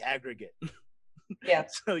pollution in the aggregate, Yeah.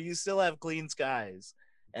 so you still have clean skies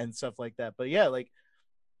and stuff like that. But yeah, like,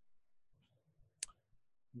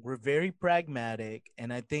 we're very pragmatic,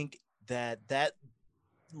 and I think that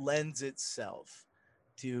lends itself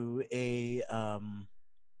to a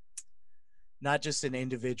not just an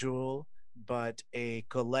individual, but a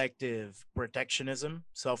collective protectionism,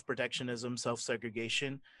 self-protectionism,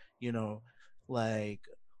 self-segregation. You know, like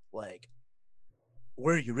like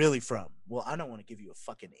where are you really from? Well, I don't want to give you a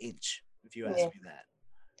fucking inch if you ask Yeah. me that,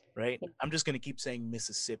 right? I'm just gonna keep saying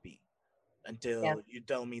Mississippi. Yeah. until you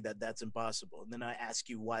tell me that that's impossible. And then I ask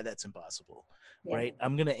you why that's impossible, Yeah. right?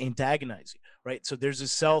 I'm going to antagonize you, right? So there's a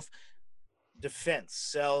self defense,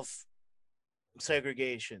 self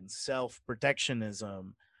segregation, self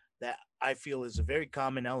protectionism that I feel is a very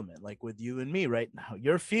common element, like with you and me right now.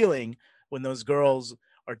 You're feeling when those girls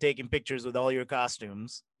are taking pictures with all your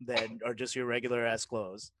costumes that are just your regular ass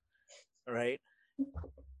clothes, right?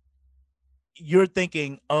 You're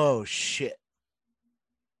thinking, oh shit,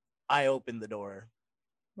 I opened the door.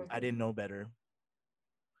 I Mhm. didn't know better.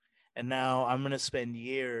 And now I'm going to spend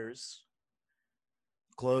years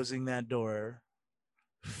closing that door,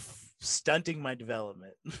 stunting my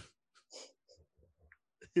development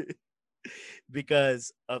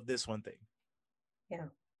because of this one thing. Yeah.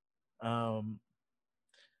 Um,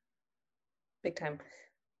 Big time.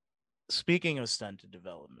 Speaking of stunted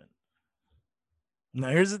development, now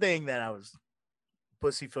here's the thing that I was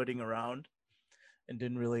pussyfooting around and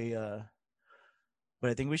didn't really, but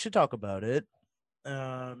I think we should talk about it.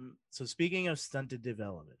 So speaking of stunted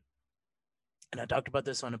development, and I talked about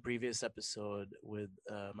this on a previous episode with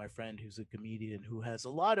my friend who's a comedian who has a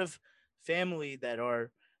lot of family that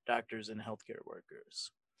are doctors and healthcare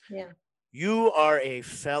workers. Yeah. You are a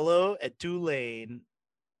fellow at Tulane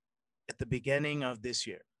at the beginning of this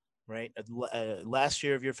year, right? Last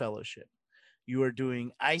year of your fellowship. You are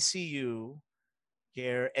doing ICU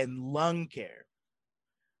care and lung care,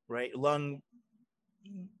 right?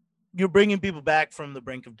 You're bringing people back from the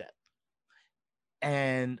brink of death.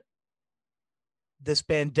 And this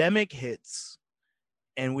pandemic hits,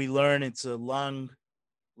 and we learn it's a lung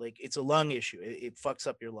issue. It fucks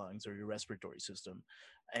up your lungs or your respiratory system.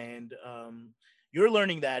 And you're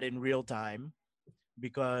learning that in real time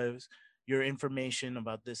because your information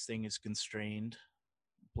about this thing is constrained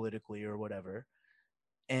politically or whatever.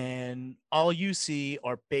 And all you see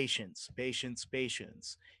are patients,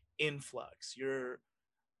 influx. You're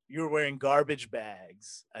wearing garbage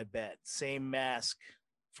bags, I bet. Same mask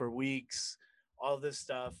for weeks, all this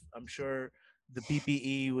stuff. I'm sure the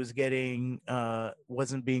PPE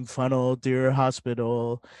wasn't being funneled to your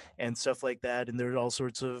hospital and stuff like that. And there's all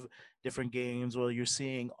sorts of different games while you're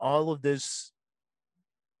seeing all of this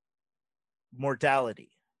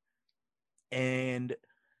mortality. And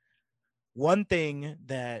one thing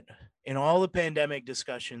that in all the pandemic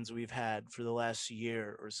discussions we've had for the last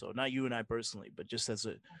year or so, not you and I personally, but just as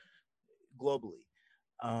a globally,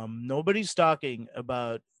 nobody's talking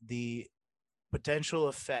about the potential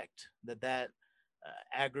effect that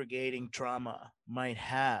aggregating trauma might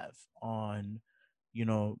have on,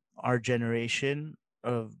 our generation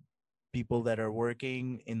of people that are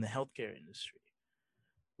working in the healthcare industry,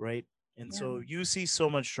 right? And Yeah. so you see so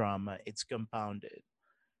much trauma, it's compounded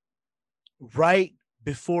right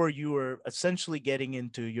before you were essentially getting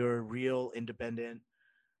into your real independent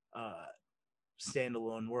uh,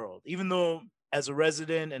 standalone world. Even though as a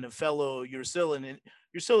resident and a fellow, you're still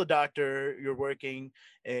a doctor, you're working,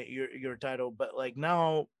 your title, but like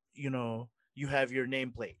now, you have your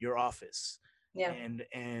nameplate, your office, Yeah.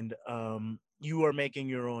 and you are making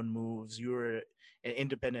your own moves. You're an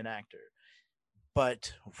independent actor,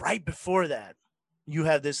 but right before that, you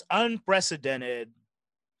have this unprecedented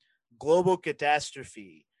global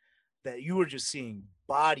catastrophe that you were just seeing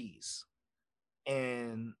bodies.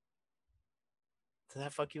 And did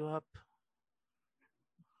that fuck you up?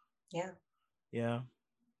 Yeah. Yeah.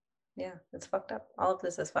 Yeah. It's fucked up. All of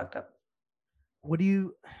this is fucked up. What do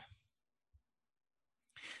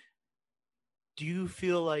you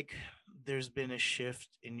feel like there's been a shift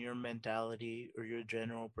in your mentality or your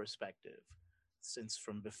general perspective since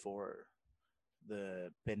from before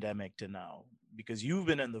the pandemic to now? Because you've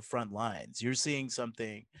been in the front lines. You're seeing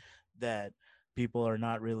something that people are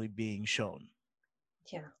not really being shown.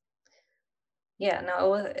 Yeah. Yeah.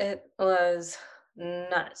 No, it was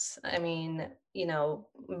nuts. I mean,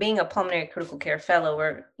 being a pulmonary critical care fellow,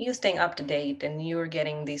 where you staying up to date and you were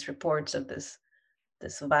getting these reports of this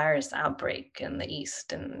virus outbreak in the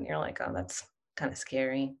East, and you're like, oh, that's kind of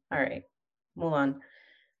scary. All right, move on.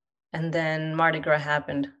 And then Mardi Gras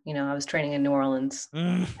happened. I was training in New Orleans,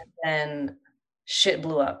 Mm, and shit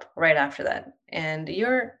blew up right after that. And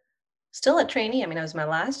you're still a trainee. I mean, it was my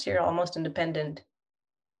last year, almost independent.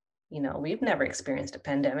 We've never experienced a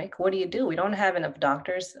pandemic. What do you do? We don't have enough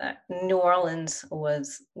doctors. New Orleans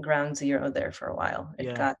was ground zero there for a while. It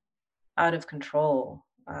yeah. got out of control.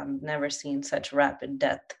 Never seen such rapid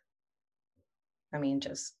death. I mean,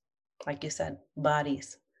 just like you said,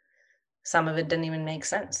 bodies. Some of it didn't even make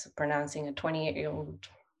sense. Pronouncing a 28-year-old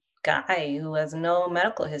guy who has no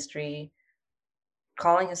medical history,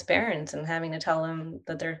 calling his parents and having to tell them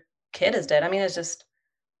that their kid is dead. I mean, it's just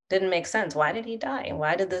didn't make sense. Why did he die?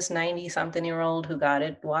 Why did this 90 something year old who got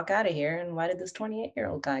it walk out of here? And why did this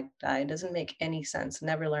 28-year-old guy die? It doesn't make any sense.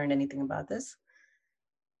 Never learned anything about this.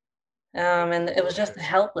 Makes And you it was just wonder.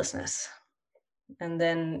 helplessness. And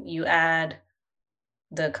then you add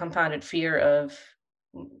the compounded fear of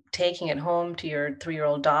taking it home to your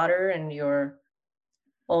 3-year-old daughter and your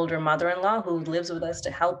older mother-in-law who lives with us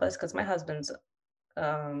to help us because my husband's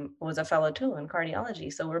was a fellow too in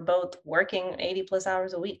cardiology. So we're both working 80 plus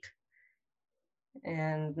hours a week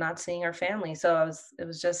and not seeing our family. So it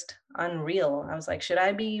was just unreal. I was like, should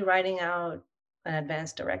I be writing out an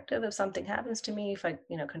advance directive if something happens to me, if I,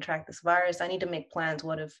 contract this virus? I need to make plans.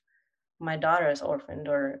 What if my daughter is orphaned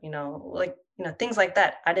or, things like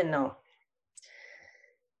that. I didn't know.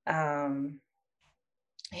 Um,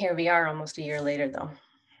 Here we are almost a year later though.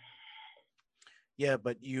 Yeah,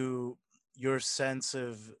 but your sense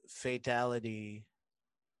of fatality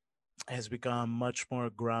has become much more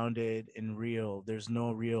grounded and real. There's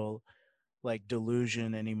no real like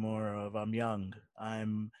delusion anymore of I'm young,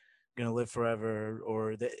 I'm gonna live forever,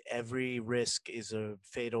 or that every risk is a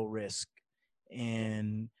fatal risk.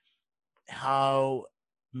 And how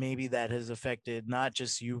maybe that has affected not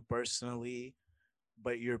just you personally,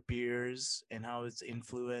 but your peers, and how it's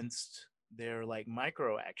influenced their like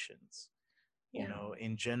micro actions, Yeah.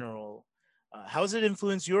 in general. How has it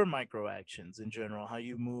influenced your micro actions in general? How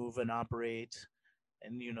you move and operate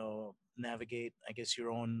and, navigate, I guess, your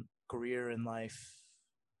own career and life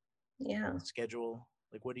Yeah. schedule?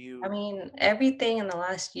 Like, what do I you? mean, everything in the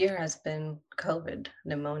last year has been COVID,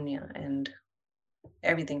 pneumonia, and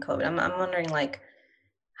everything COVID. I'm wondering like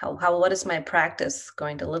how what is my practice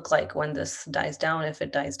going to look like when this dies down, if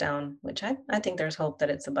it dies down, which I think there's hope that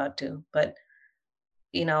it's about to. But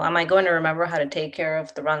am I going to remember how to take care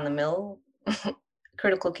of the run of the mill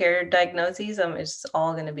critical care diagnoses? It's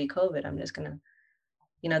all going to be COVID. I'm just gonna,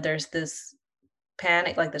 there's this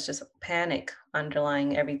panic, like there's just panic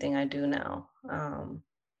underlying everything I do now.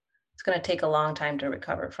 It's going to take a long time to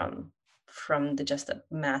recover from the just the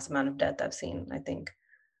mass amount of death I've seen, I think.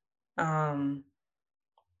 Um,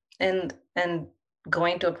 and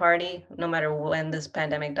going to a party, no matter when this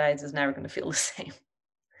pandemic dies, is never going to feel the same.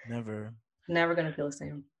 Never. Never going to feel the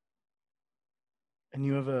same. And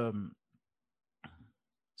you have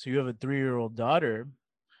so you have a 3-year-old daughter,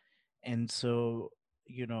 and so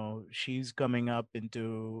she's coming up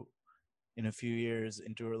into in a few years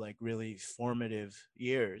into her like really formative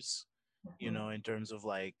years, Mhm. in terms of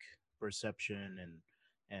like perception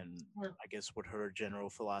and Yeah. I guess what her general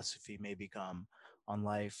philosophy may become on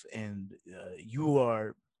life. And you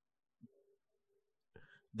are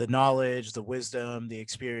the knowledge, the wisdom, the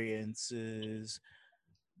experiences,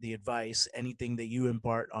 the advice, anything that you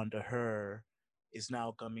impart onto her is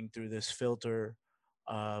now coming through this filter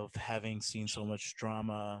of having seen so much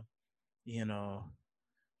drama, you know,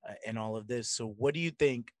 and all of this. So, what do you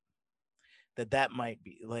think that might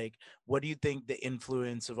be like? What do you think the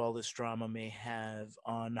influence of all this drama may have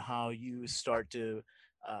on how you start to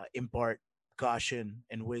impart caution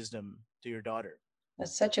and wisdom to your daughter?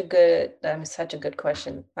 Such a good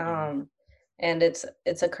question. Hmm. And it's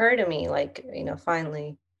occurred to me like,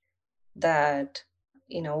 finally that,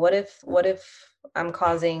 what if I'm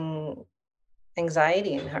causing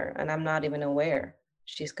anxiety in her and I'm not even aware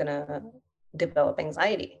she's gonna develop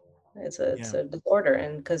anxiety. It's Yeah. a disorder,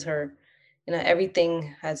 and because her,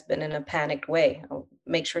 everything has been in a panicked way. I'll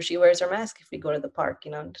make sure she wears her mask if we go to the park. She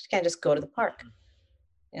can't just go to the park.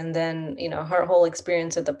 And then, her whole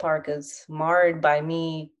experience at the park is marred by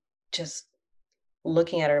me just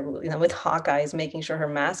looking at her, with hawk eyes, making sure her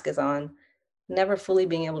mask is on, never fully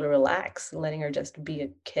being able to relax, letting her just be a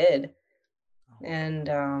kid. And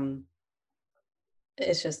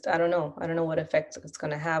it's just I don't know. I don't know what effects it's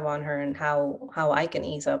gonna have on her and how I can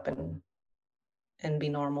ease up and be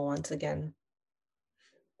normal once again.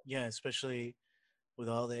 Yeah, especially with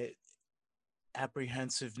all the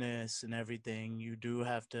apprehensiveness and everything, you do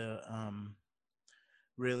have to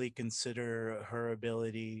really consider her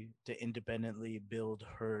ability to independently build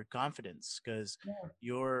her confidence, because Yeah.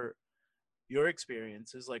 your your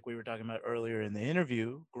experiences, like we were talking about earlier in the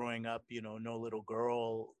interview, growing up, no little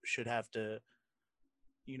girl should have to,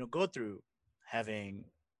 go through having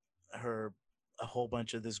her a whole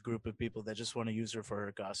bunch of this group of people that just want to use her for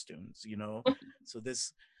her costumes. So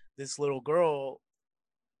this little girl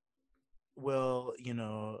will,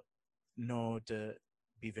 know to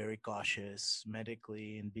be very cautious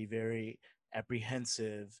medically and be very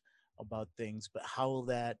apprehensive about things. But how will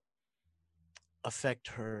that affect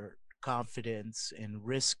her confidence and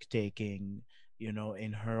risk taking,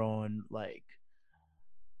 in her own like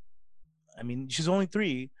I mean, she's only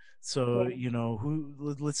 3, so Yeah.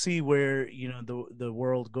 let's see where the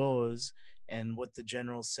world goes and what the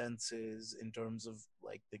general sense is in terms of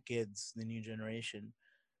like the kids, the new generation.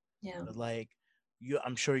 Yeah. But like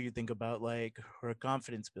I'm sure you think about like her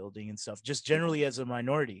confidence building and stuff, just generally as a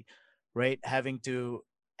minority, right? Having to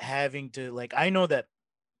like I know that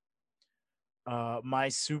my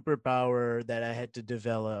superpower that I had to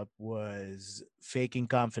develop was faking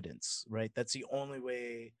confidence, right? That's the only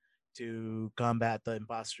way to combat the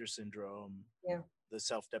imposter syndrome, Yeah. the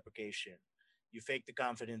self-deprecation. You fake the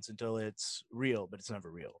confidence until it's real, but it's never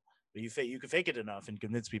real. But you can fake it enough and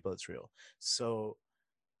convince people it's real. So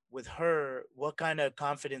with her, what kind of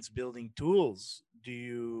confidence building tools do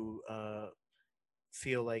you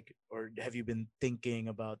feel like, or have you been thinking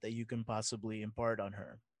about that you can possibly impart on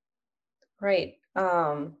her? Right.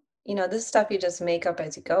 This stuff you just make up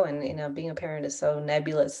as you go, and being a parent is so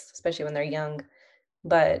nebulous, especially when they're young.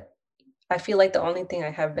 But I feel like the only thing I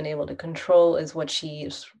have been able to control is what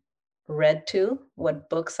she's read to, what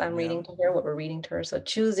books I'm Yeah. reading to her, what we're reading to her. So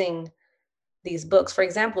choosing these books. For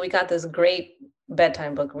example, we got this great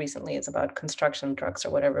bedtime book recently. It's about construction trucks or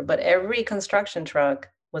whatever, but every construction truck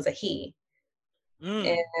was a he.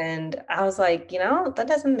 Mm. And I was like, that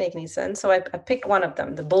doesn't make any sense. So I picked one of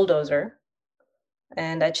them, the bulldozer,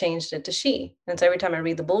 and I changed it to she. And so every time I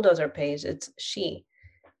read the bulldozer page, it's she.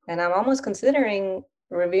 And I'm almost considering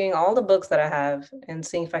reviewing all the books that I have and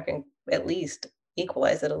seeing if I can at least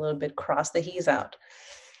equalize it a little bit, cross the he's out.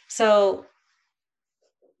 So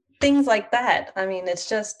things like that. I mean, it's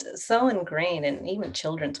just so ingrained in even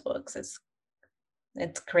children's books.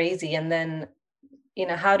 It's crazy. And then,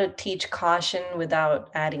 how to teach caution without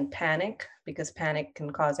adding panic because panic can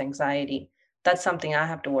cause anxiety. That's something I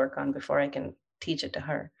have to work on before I can teach it to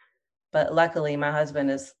her. But luckily, my husband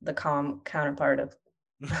is the calm counterpart of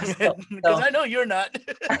so, Because so I know you're not.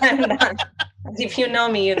 I'm not. If you know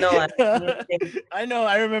me, you know I know.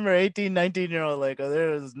 I remember 18, 19-year-old. Like,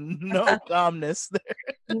 there was no calmness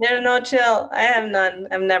there. there's no chill. I have none.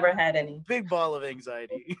 I've never had any. Big ball of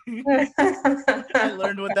anxiety. I But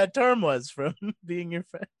learned what that term was from being your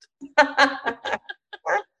friend.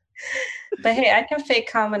 hey, I can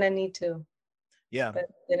fake calm when I need to, Yeah. but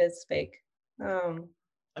it is fake. Um,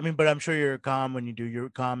 I mean, but I'm sure you're calm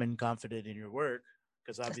and confident in your work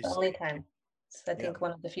because it's the only obviously, time. It's, I yeah. think,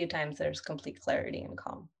 one of the few times there's complete clarity and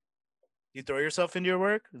calm. You throw yourself into your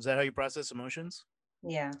work? Is that how you process emotions?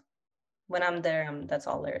 Yeah. When I'm there, that's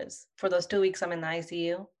all there is. For those 2 weeks I'm in the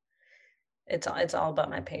ICU, it's all about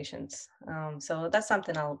my patients. So that's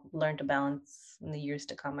something I'll learn to balance in the years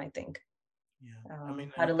to come, I think. Yeah. I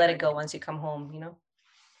mean, How to let it go once you come home.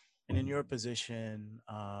 and in your position,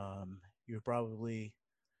 you're probably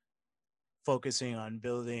focusing on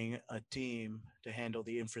building a team to handle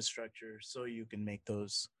the infrastructure so you can make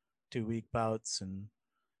those 2 week bouts and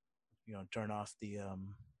turn off the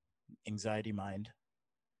anxiety mind.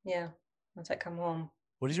 Yeah. Once I come home.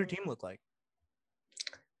 What does your Mhm. team look like?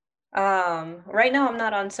 Right now I'm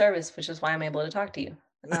not on service, which is why I'm able to talk to you.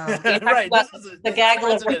 You're talking Right, about the this is gaggle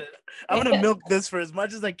of unprecedented. I'm gonna milk this for as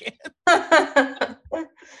much as I can.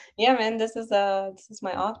 Yeah, man, this is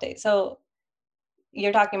my off day. So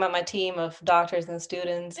you're talking about my team of doctors and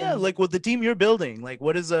students Yeah, and like with the team you're building, like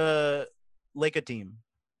what is a team?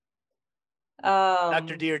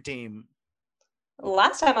 Dr. um Deer team.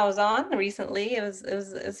 last time I was on recently,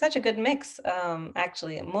 it's such a good mix.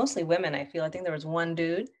 Actually, mostly women, I feel. I think there was one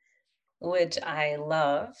dude, which I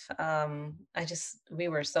love. We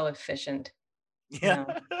were so efficient, you Yeah.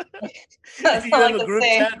 know. That's all I can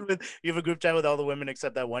say. You have a group chat with all the women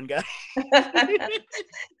except that one guy.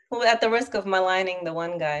 Well, at the risk of maligning the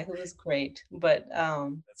one guy who was great, but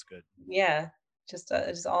That's good. yeah, just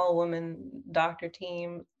all woman doctor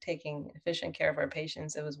team taking efficient care of our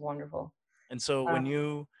patients. It was wonderful. And so when Um,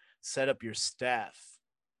 you set up your staff,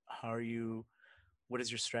 how are you what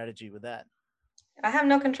is your strategy with that? I have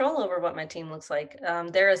no control over what my team looks like.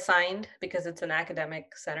 They're assigned because it's an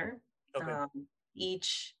academic center. Okay.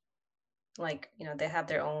 Each they have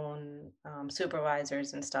their own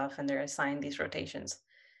supervisors and stuff, and they're assigned these rotations.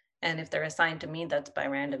 And if they're assigned to me, that's by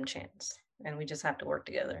random chance, and we just have to work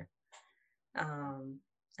together. Um,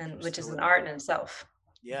 So and which is still an in art in itself.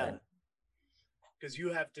 yeah, But because you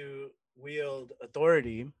have to wield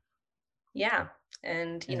authority yeah,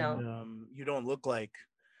 and and you don't look like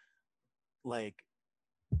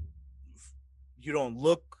you don't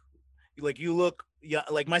look like you look yeah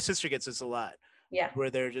like my sister gets this a lot yeah,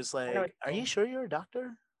 where they're just I know what like, are you you mean. sure you're a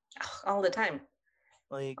doctor? Ugh, all the time,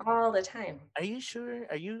 Like, all the time. are you sure?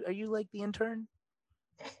 Are you like the intern?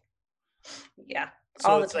 Yeah, So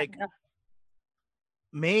all the it's time. like Yeah.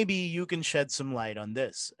 maybe you can shed some light on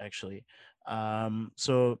this actually.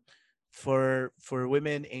 So for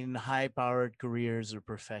women in high powered careers or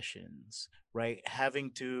professions, right,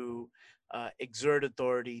 having to exert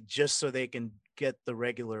authority just so they can get the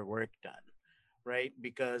regular work done, right?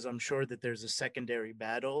 Because I'm sure that there's a secondary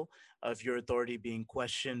battle of your authority being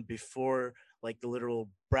questioned before like the literal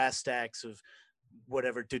brass tacks of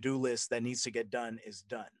whatever to-do list that needs to get done is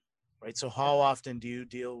done, right? So how often do you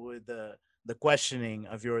deal with the questioning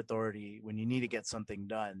of your authority when you need to get something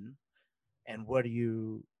done, and what do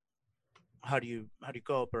you how do you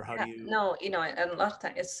cope, or how do Yeah, you no, and a lot of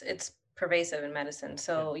times it's pervasive in medicine.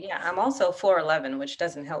 So yeah, I'm also 4'11", which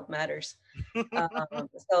doesn't help matters. yeah.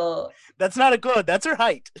 So That's not a good, that's her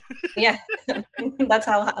height. yeah, that's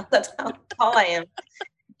how tall I am.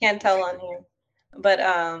 Can't tell on here, but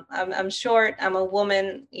I'm short. I'm a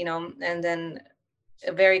woman, and then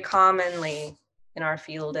very commonly in our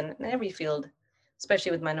field and in every field,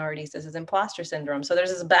 especially with minorities, this is imposter syndrome. So there's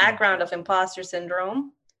this Mm. background of imposter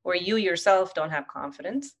syndrome where you yourself don't have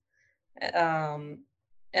confidence. Um,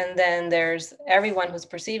 and then there's everyone who's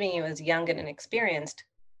perceiving you as young and inexperienced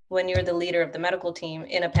when you're the leader of the medical team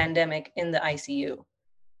in a pandemic in the ICU,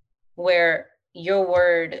 where your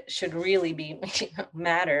word should really be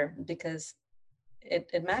matter because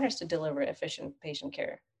it matters to deliver efficient patient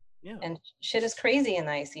care. Yeah. And shit is crazy in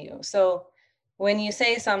the ICU. So when you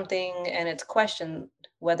say something and it's questioned,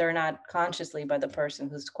 whether or not consciously by the person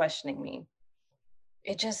who's questioning me,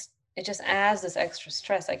 it just adds this extra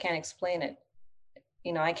stress. I can't explain it.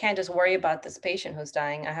 I can't just worry about this patient who's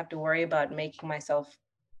dying. I have to worry about making myself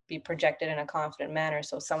be projected in a confident manner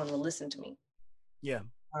so someone will listen to me. Yeah.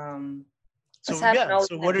 Um, this So happened yeah, all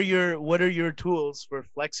so the time. what are your tools for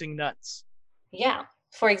flexing nuts? Yeah.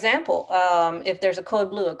 For example, if there's a code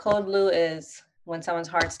blue is when someone's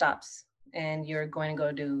heart stops and you're going to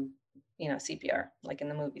go do, CPR, like in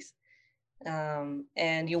the movies.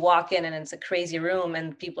 And you walk in and it's a crazy room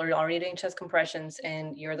and people are already doing chest compressions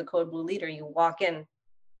and you're the code blue leader. You walk in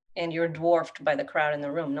and you're dwarfed by the crowd in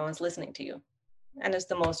the room. No one's listening to you. And it's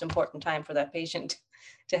the most important time for that patient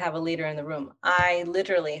to have a leader in the room. I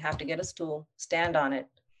literally have to get a stool, stand on it,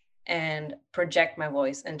 and project my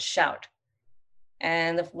voice and shout.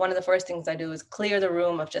 And one of the first things I do is clear the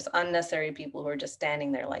room of just unnecessary people who are just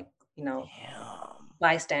standing there like, you know, Damn.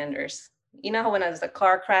 bystanders. You know how when there's a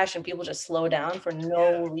car crash and people just slow down for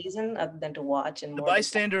no Yeah. reason other than to watch and The morbid.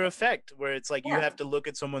 bystander effect, where it's like you Yeah, have to look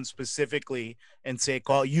at someone specifically and say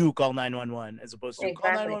call 911 as opposed to call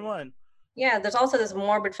exactly. 911. Yeah, there's also this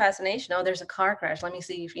morbid fascination. Oh, there's a car crash. Let me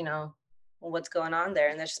see if what's going on there.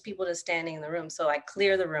 And there's just people just standing in the room. So I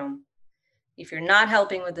clear the room. If you're not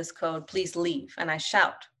helping with this code, please leave. And I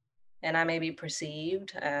shout. And I may be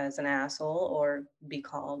perceived as an asshole or be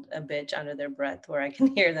called a bitch under their breath where I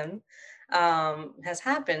can hear them. Has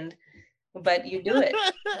happened, but you do it.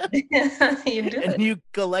 You do And you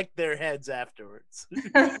collect their heads afterwards.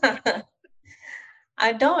 it.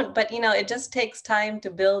 I don't, but it just takes time to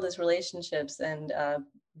build these relationships and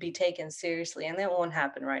be taken seriously, and that won't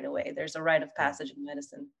happen right away. There's a rite of Yeah. passage in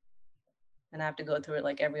medicine, and I have to go through it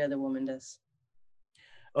like every other woman does.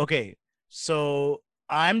 Okay, so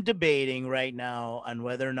I'm debating right now on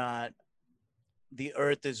whether or not the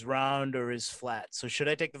Earth is round or is flat. So should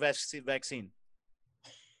I take the vaccine?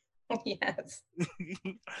 Yes, you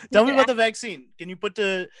Tell me can. about the vaccine. Can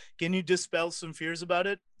you dispel some fears about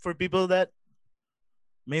it for people that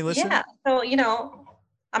may listen? Yeah, so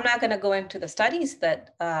I'm not going to go into the studies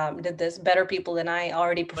that did this. Better people than I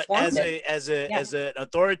already But performed it. Yeah, as an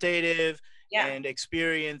authoritative yeah. and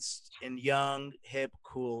experienced and young, hip,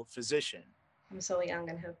 cool physician. I'm so young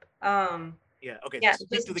and hip. Yeah. Okay. Yeah,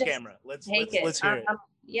 Speak to the just camera. Let's take it. let's hear it.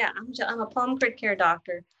 Yeah, I'm a palm crit care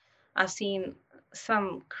doctor. I've seen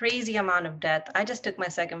some crazy amount of death. I just took my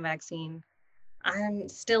second vaccine. I'm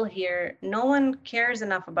still here. No one cares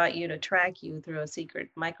enough about you to track you through a secret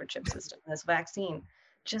microchip system. This vaccine,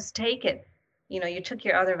 just take it. You took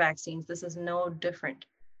your other vaccines. This is no different.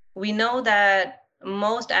 We know that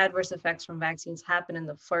most adverse effects from vaccines happen in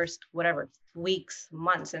the first, whatever, weeks,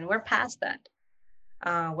 months, and we're past that.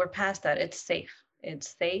 We're past that. It's safe.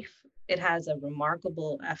 It's safe. It has a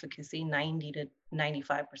remarkable efficacy, 90 to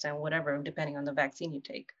 95%, whatever, depending on the vaccine you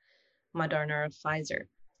take, Moderna or Pfizer.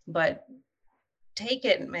 But take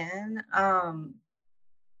it, man.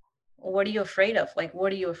 What are you afraid of? Like,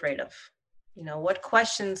 what are you afraid of? What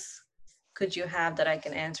questions could you have that I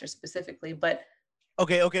can answer specifically? But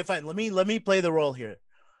Okay. Okay. Fine. Let me play the role here.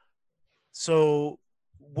 So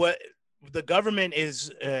what the government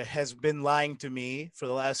is has been lying to me for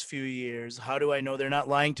the last few years. How do I know they're not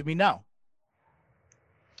lying to me now?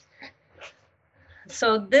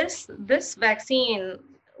 So this vaccine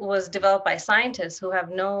was developed by scientists who have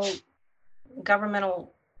no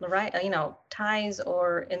governmental right, ties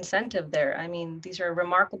or incentive there. I mean, these are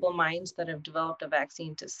remarkable minds that have developed a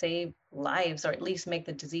vaccine to save lives or at least make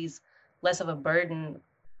the disease less of a burden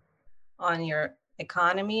on your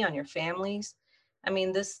economy, on your families. I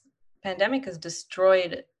mean, this pandemic has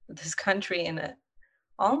destroyed this country in a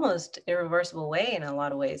almost irreversible way in a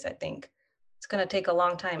lot of ways, I think. It's going to take a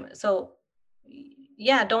long time. So,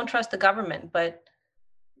 yeah, don't trust the government, but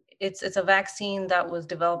it's a vaccine that was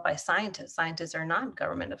developed by scientists. Scientists are not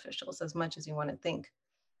government officials as much as you want to think.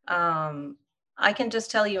 Um, I can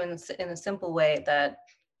just tell you in a simple way that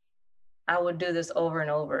I would do this over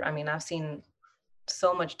and over. I mean, I've seen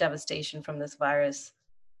so much devastation from this virus.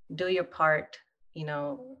 Do your part.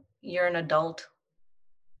 You're an adult.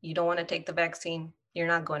 You don't want to take the vaccine. You're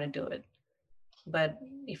not going to do it. But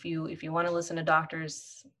if you want to listen to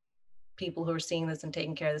doctors, people who are seeing this and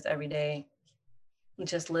taking care of this every day,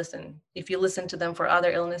 just listen. If you listen to them for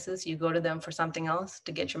other illnesses, you go to them for something else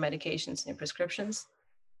to get your medications and your prescriptions,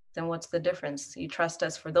 then what's the difference? You trust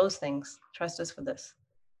us for those things. Trust us for this.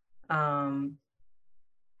 Um,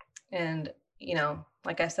 and,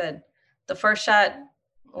 like I said, the first shot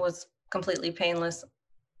was completely painless.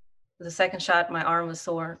 The second shot, my arm was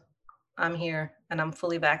sore. I'm here and I'm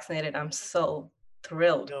fully vaccinated. I'm so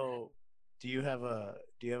thrilled. So, do you have a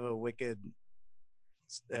wicked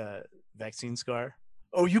uh, vaccine scar?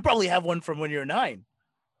 Oh, you probably have one from when you were 9.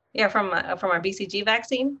 Yeah, from our BCG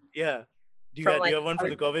vaccine. Yeah. Do you From got do like, you have one for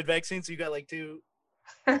the COVID vaccine? So you got like two.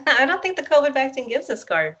 I don't think the COVID vaccine gives a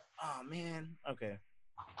scar. Oh man. Okay.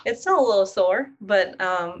 It's still a little sore, but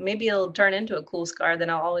maybe it'll turn into a cool scar. Then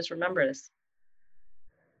I'll always remember this.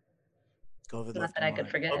 COVID Not left that a I could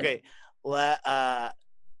mark. forget. Okay. La- uh,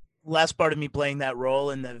 Last part of me playing that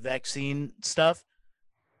role in the vaccine stuff.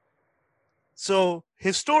 So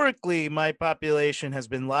historically, my population has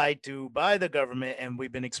been lied to by the government and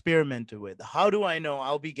we've been experimented with. How do I know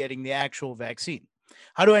I'll be getting the actual vaccine?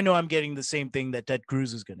 How do I know I'm getting the same thing that Ted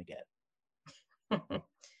Cruz is going to get?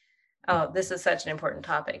 Oh, this is such an important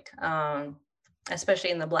topic,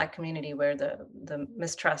 especially in the Black community where the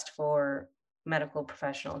mistrust for medical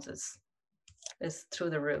professionals is through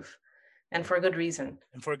the roof, and for good reason.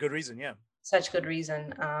 And for a good reason, yeah. Such good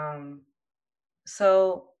reason.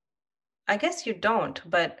 So I guess you don't,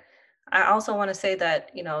 but I also want to say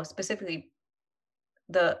that specifically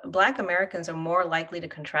the Black Americans are more likely to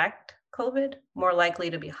contract COVID, more likely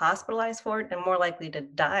to be hospitalized for it, and more likely to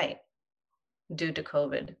die due to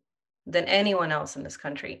COVID than anyone else in this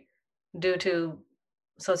country due to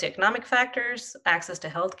socioeconomic factors, access to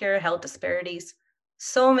healthcare, health disparities,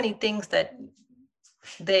 so many things that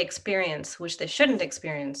they experience, which they shouldn't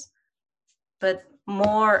experience, but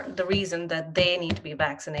more the reason that they need to be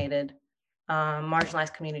vaccinated,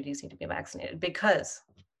 marginalized communities need to be vaccinated because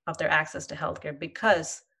of their access to healthcare,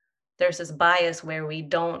 because there's this bias where we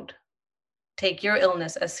don't take your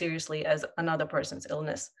illness as seriously as another person's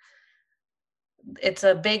illness. It's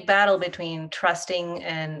a big battle between trusting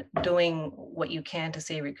and doing what you can to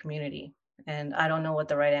save your community. And I don't know what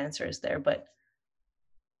the right answer is there, but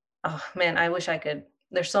oh man, I wish I could.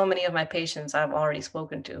 There's so many of my patients I've already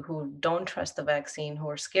spoken to who don't trust the vaccine, who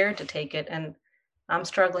are scared to take it, and I'm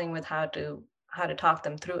struggling with how to talk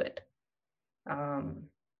them through it um,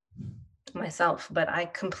 myself. But I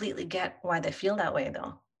completely get why they feel that way,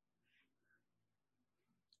 though.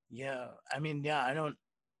 Yeah. I mean, yeah, I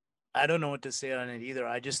don't know what to say on it either.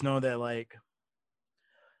 I just know that like,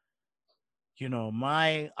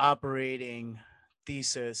 my operating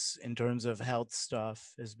thesis in terms of health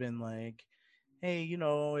stuff has been like, hey,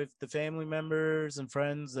 if the family members and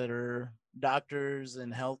friends that are doctors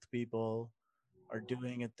and health people are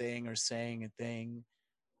doing a thing or saying a thing,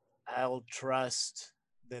 I'll trust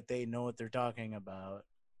that they know what they're talking about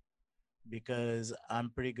because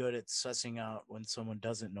I'm pretty good at sussing out when someone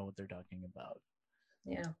doesn't know what they're talking about.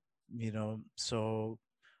 Yeah, So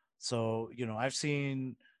I've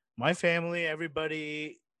seen my family,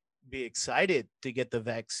 everybody be excited to get the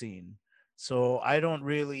vaccine. So I don't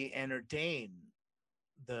really entertain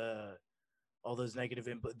the all those negative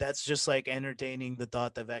input. That's just like entertaining the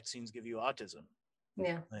thought that vaccines give you autism.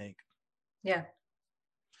 yeah, Like, yeah.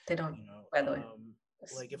 They don't, you know, by the way. um,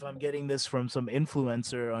 like if I'm getting this from some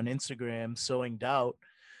influencer on Instagram sowing doubt,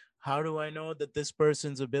 how do I know that this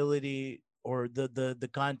person's ability or the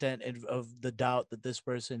content of the doubt that this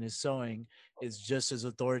person is sowing is just as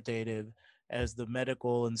authoritative as the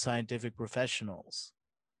medical and scientific professionals?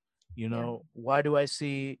 Yeah, Why do I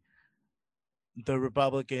see the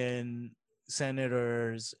Republican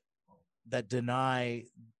senators that deny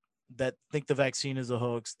that think the vaccine is a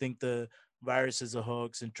hoax, think the virus is a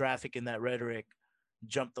hoax and traffic in that rhetoric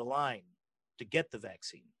jumped the line to get the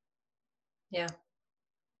vaccine, Yeah.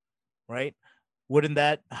 right? Wouldn't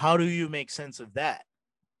that, how do you make sense of that,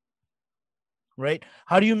 right?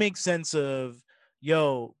 How do you make sense of,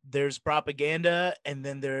 yo, there's propaganda and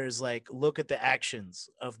then there's like, look at the actions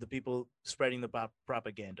of the people spreading the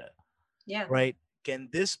propaganda, Yeah. right? Can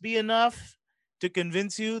this be enough to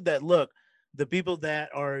convince you that, look, the people that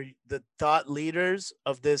are the thought leaders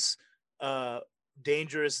of this uh,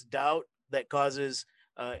 dangerous doubt that causes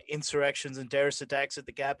insurrections and terrorist attacks at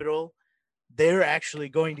the Capitol, they're actually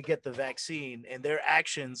going to get the vaccine and their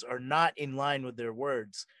actions are not in line with their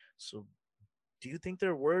words. So, do you think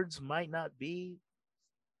their words might not be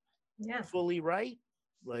Yeah. fully right?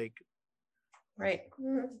 Like, Right.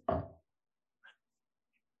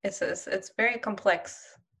 It's very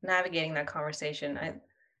complex navigating that conversation.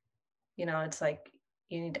 It's like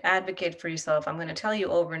you need to advocate for yourself. I'm going to tell you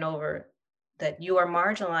over and over that you are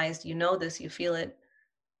marginalized. You know this, you feel it.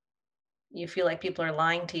 You feel like people are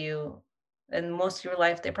lying to you. And most of your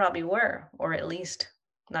life they probably were, or at least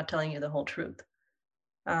not telling you the whole truth.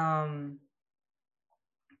 Um,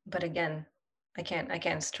 but again, I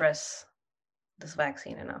can't stress this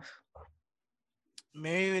vaccine enough.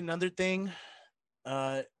 maybe another thing,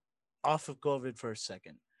 uh, off of COVID for a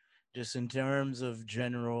second, just in terms of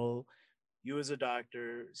general, you as a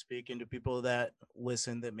doctor speaking to people that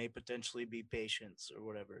listen that may potentially be patients or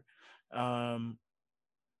whatever. Um,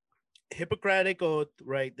 Hippocratic oath,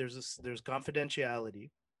 right? There's confidentiality.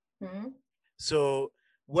 Hmm. So,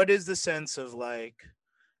 what is the sense of like?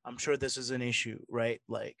 I'm sure this is an issue, right?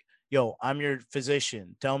 Like, yo, I'm your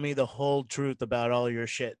physician. Tell me the whole truth about all your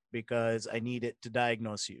shit because I need it to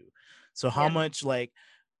diagnose you. So, Yeah.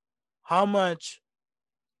 how much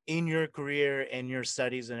in your career and your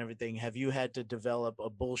studies and everything have you had to develop a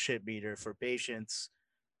bullshit meter for patients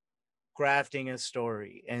crafting a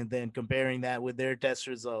story and then comparing that with their test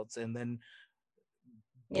results and then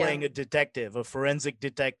Yeah. playing a detective, a forensic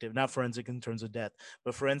detective, not forensic in terms of death,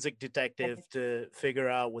 but forensic detective to figure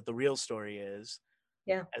out what the real story is,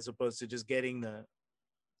 Yeah. as opposed to just getting the.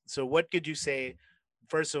 So, what could you say,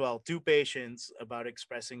 first of all, to patients about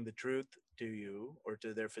expressing the truth to you or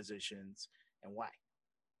to their physicians and why?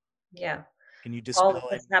 Yeah. Can you All dispel this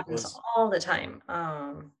any of happens those? all the time.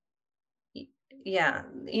 Yeah,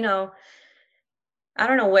 I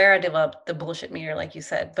don't know where I developed the bullshit meter, like you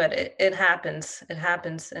said, but it happens. It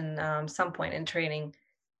happens in some point in training.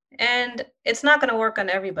 And it's not going to work on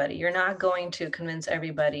everybody. You're not going to convince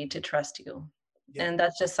everybody to trust you. Yeah. And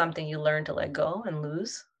that's just something you learn to let go and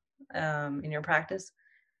lose in your practice.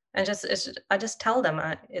 And I just tell them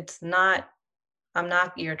I'm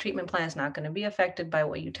not, your treatment plan is not going to be affected by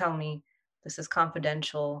what you tell me. This is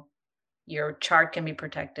confidential. Your chart can be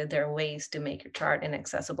protected. There are ways to make your chart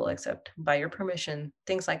inaccessible except by your permission,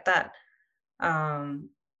 things like that. Um,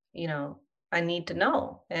 you know, I need to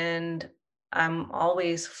know. And I'm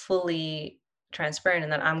always fully transparent in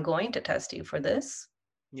that I'm going to test you for this,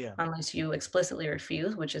 Yeah. unless you explicitly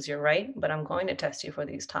refuse, which is your right. But I'm going to test you for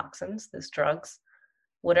these toxins, these drugs,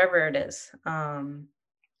 whatever it is.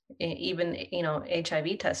 Even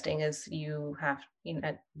HIV testing is you have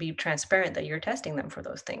be transparent that you're testing them for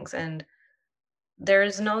those things, and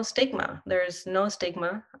there's no stigma.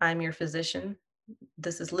 I'm your physician.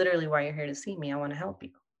 This is literally why you're here to see me. I want to help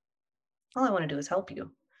you. All I want to do is help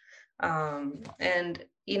you. And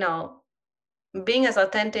being as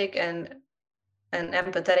authentic and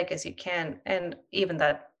empathetic as you can, and even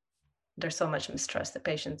that there's so much mistrust that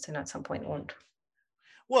patients and at some point won't.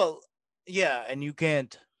 Well, yeah, and you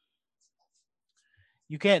can't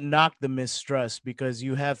knock the mistrust because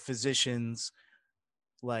you have physicians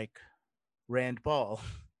like Rand Paul.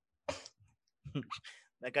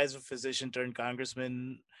 That guy's a physician turned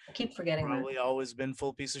congressman, I keep forgetting that. probably always been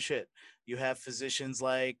full piece of shit. You have physicians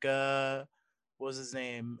like what was his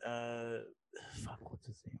name? Fuck, what's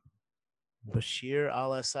his name? Bashir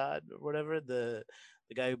al-Assad or whatever, the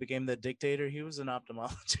guy who became the dictator. He was an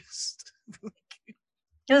ophthalmologist.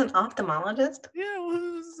 You're an ophthalmologist? Yeah,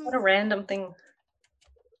 What a random thing.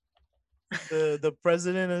 the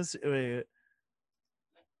president is wait,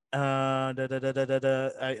 I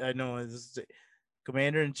know it's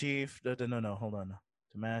commander in chief. No, hold on.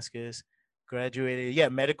 Damascus graduated. Yeah,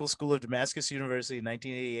 medical school of Damascus University in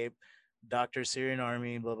 1988. Doctor, Syrian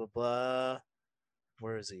army. Blah blah blah.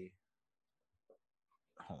 Where is he?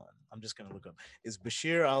 Hold on. I'm just gonna look up. Is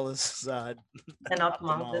Bashir al-Assad An an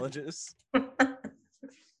ophthalmologist. ophthalmologist?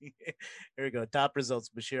 Here we go. Top results.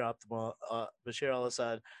 Bashir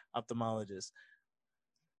al-Assad, ophthalmologist.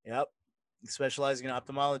 Yep. Specializing in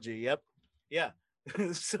ophthalmology. Yep. Yeah.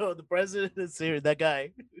 So the president is here. That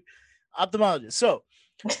guy. Ophthalmologist. So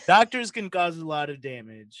doctors can cause a lot of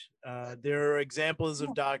damage. There are examples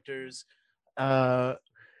of doctors uh,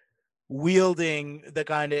 wielding the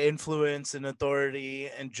kind of influence and authority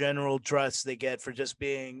and general trust they get for just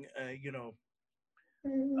being,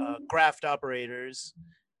 Mm, craft operators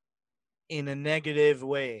in a negative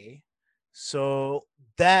way. So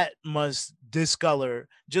that must discolor,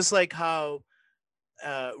 just like how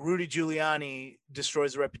Rudy Giuliani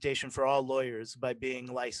destroys the reputation for all lawyers by being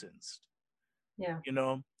licensed. yeah.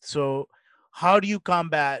 So how do you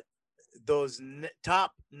combat those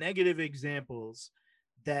top negative examples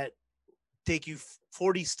that take you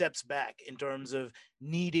 40 steps back in terms of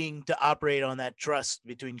needing to operate on that trust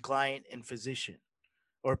between client and physician,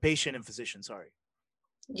 or patient and physician, sorry.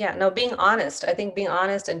 Yeah, no, being honest. I think being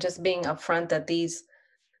honest and just being upfront that these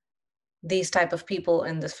type of people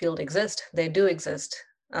in this field exist. They do exist.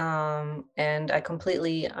 And I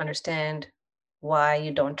completely understand why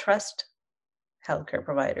you don't trust healthcare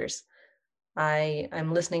providers.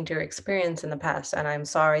 I'm listening to your experience in the past, and I'm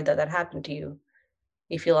sorry that that happened to you.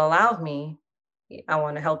 If you'll allow me, I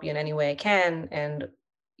want to help you in any way I can. And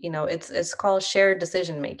it's called shared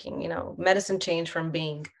decision making. Medicine changed from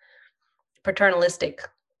being paternalistic,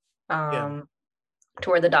 Yeah. um, to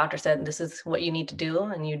where the doctor said, "This is what you need to do,"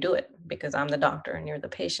 and you do it because I'm the doctor and you're the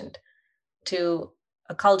patient. To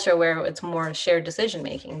a culture where it's more shared decision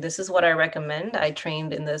making. This is what I recommend. I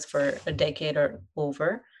trained in this for a decade or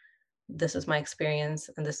over. This is my experience,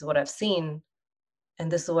 and this is what I've seen,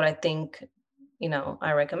 and this is what I think,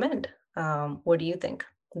 I recommend. What do you think?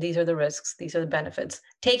 These are the risks, these are the benefits.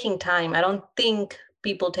 Taking time, I don't think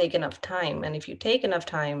people take enough time. And if you take enough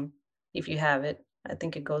time, if you have it, I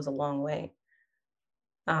think it goes a long way.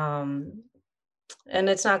 Um, and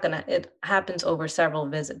it happens over several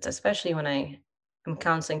visits, especially when am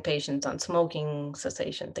counseling patients on smoking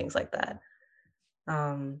cessation, things like that.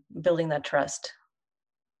 Building that trust.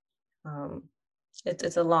 Um,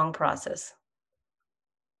 it's a long process.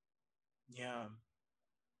 Yeah.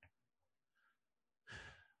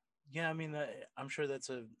 Yeah, I mean, I'm sure that's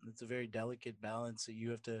a very delicate balance that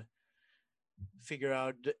you have to figure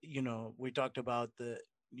out. We talked about the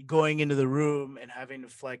going into the room and having to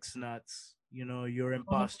flex nuts, your Mhm.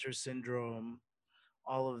 imposter syndrome,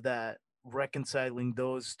 all of that, reconciling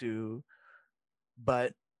those two.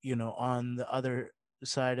 But, on the other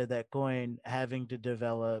side of that coin, having to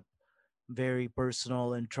develop very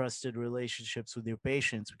personal and trusted relationships with your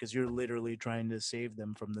patients because you're literally trying to save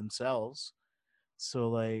them from themselves. So,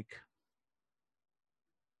 like,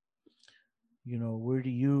 where do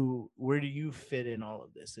you fit in all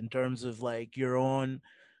of this in terms of like your own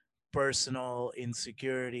personal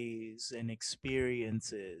insecurities and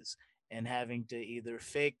experiences, and having to either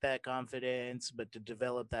fake that confidence but to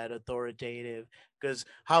develop that authoritative? Because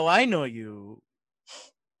how I know you,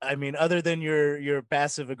 I mean, other than your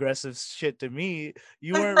passive aggressive shit to me,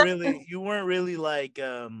 you weren't really like,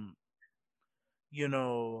 you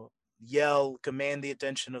know yell, command the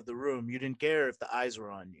attention of the room. You didn't care if the eyes were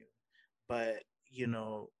on you. But,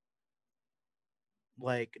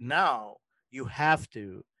 like, now you have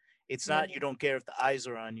to. It's Yeah. not you don't care if the eyes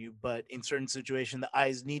are on you, but in certain situation the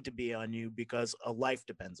eyes need to be on you because a life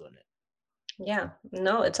depends on it. Yeah.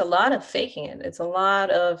 No, it's a lot of faking it. It's a lot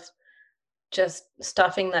of just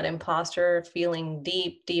stuffing that imposter feeling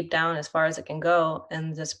deep, deep down as far as it can go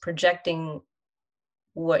and just projecting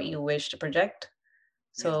what you wish to project.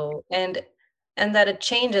 Yeah. So, and that it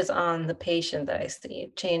changes on the patient that I see.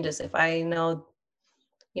 It changes if I know,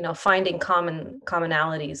 finding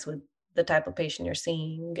commonalities with the type of patient you're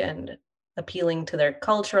seeing and appealing to their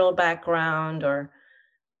cultural background, or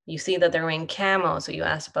you see that they're wearing camo, so you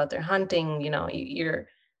ask about their hunting, you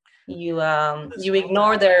Listen,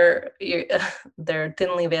 ignore their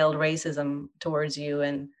thinly veiled racism towards you,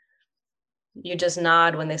 and you just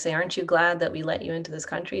nod when they say, "Aren't you glad that we let you into this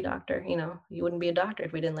country, doctor? You wouldn't be a doctor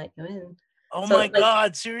if we didn't let you in." oh So my like,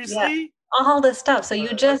 god, yeah, seriously? all this stuff. So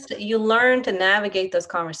uh, you learn to navigate those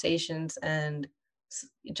conversations and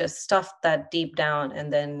just stuff that deep down,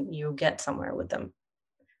 and then you get somewhere with them.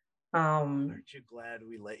 Um, aren't you glad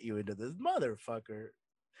we let you into this motherfucker?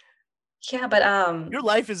 yeah, but Your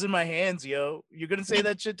life is in my hands, yo. You're gonna say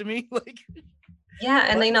that shit to me? Like, yeah,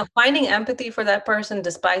 and what? finding empathy for that person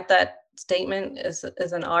despite that statement is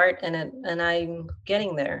an art, and I'm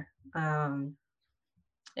getting there.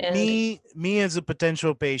 And Me as a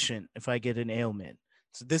potential patient, if I get an ailment,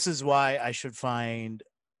 so this is why I should find,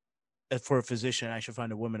 for a physician, I should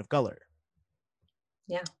find a woman of color,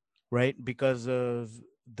 yeah, right? Because of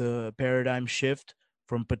the paradigm shift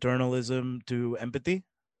from paternalism to empathy.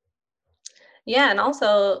 yeah, and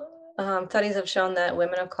also Studies have shown that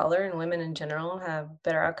women of color and women in general have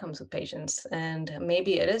better outcomes with patients, and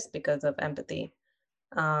maybe it is because of empathy.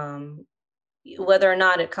 Um, Whether or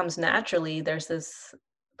not it comes naturally, there's this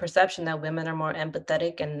perception that women are more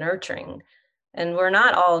empathetic and nurturing. And we're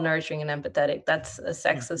not all nurturing and empathetic. That's a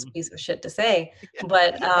sexist piece of shit to say.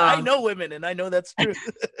 But I know women, and I know that's true.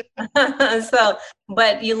 so,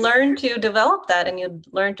 but you learn to develop that and you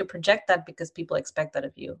learn to project that because people expect that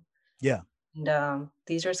of you. Yeah. And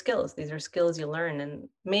these are skills. These are skills you learn. And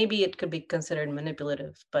maybe it could be considered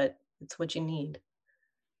manipulative, but it's what you need.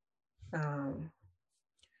 Um,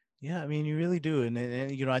 Yeah, I mean, you really do, and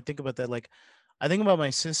you know, I think about that. Like, I think about my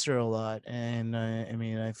sister a lot, and I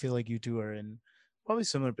mean, I feel like you two are in probably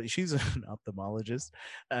similar, but she's an ophthalmologist,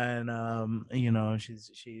 and you know,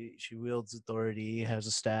 she wields authority, has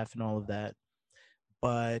a staff, and all of that.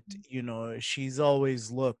 But you know, she's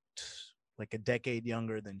always looked like a decade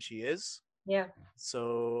younger than she is. yeah.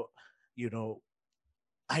 So, you know,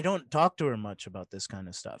 I don't talk to her much about this kind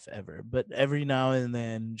of stuff ever, but every now and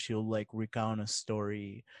then she'll like recount a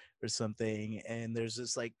story or something, and there's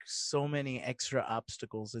just like so many extra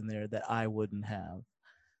obstacles in there that I wouldn't have.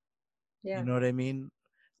 You Yeah. know what I mean?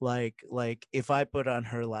 Like if I put on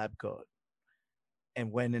her lab coat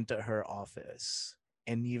and went into her office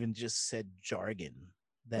and even just said jargon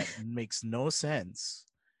that makes no sense,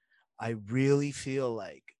 I really feel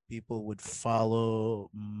like people would follow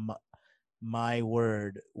my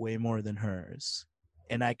word way more than hers.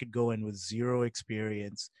 And I could go in with zero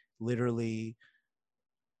experience, literally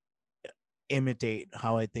imitate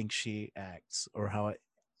how I think she acts or how I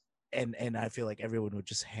and I feel like everyone would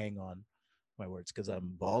just hang on my words because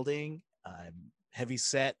I'm balding, I'm heavy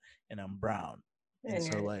set, and I'm brown. And And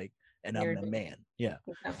so like and I'm you're, a man. Yeah.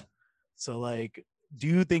 yeah. So like do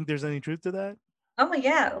you think there's any truth to that? Oh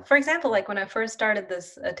yeah. For example, like when I first started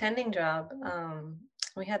this attending job,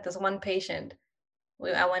 we had this one patient.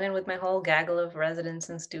 I went in with my whole gaggle of residents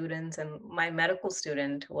and students, and my medical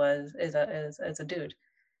student is a dude.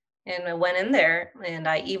 And I went in there, and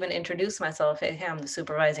I even introduced myself. Hey, I'm the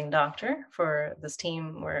supervising doctor for this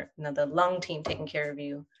team. We're, you know, the lung team taking care of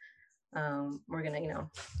you. We're gonna, you know,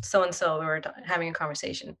 so and so. We were having a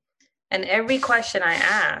conversation. And every question I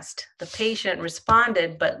asked, the patient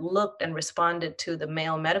responded, but looked and responded to the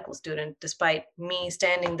male medical student, despite me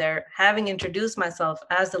standing there, having introduced myself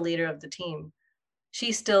as the leader of the team.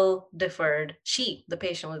 She still deferred, the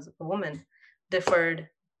patient was a woman, deferred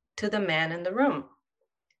to the man in the room.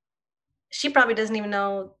 She probably doesn't even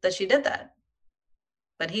know that she did that,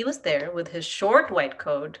 but he was there with his short white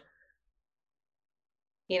coat,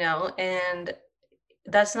 you know, and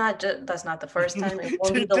that's not the first time. It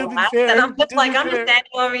won't be the To be last. And fair, I'm just to like, be I'm just fair,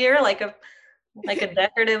 standing over here like a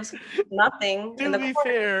decorative nothing in to the be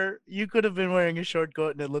fair, you could have been wearing a short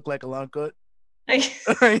coat and it looked like a long coat. corner.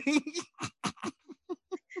 All right.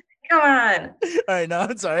 Come on. All right, no,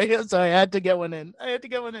 I'm sorry. I'm sorry. I had to get one in. I had to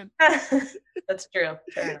get one in. That's true.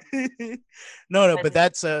 Fair enough. No, no, I but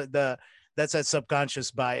just, that's that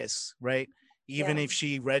subconscious bias, right? Even yeah. if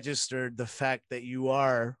she registered the fact that you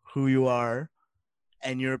are who you are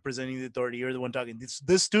and you're representing the authority, you're the one talking.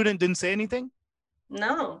 This student didn't say anything.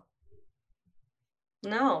 No,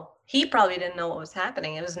 no. He probably didn't know what was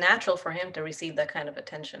happening. It was natural for him to receive that kind of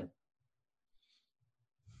attention.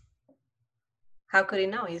 How could he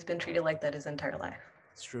know? He's been treated like that his entire life.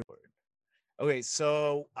 It's true. Okay,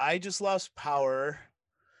 so I just lost power,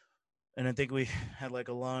 and I think we had like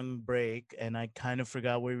a long break, and I kind of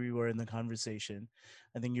forgot where we were in the conversation.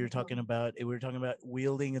 I think you were talking Mhm. about we were talking about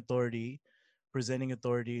wielding authority, presenting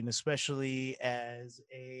authority, and especially as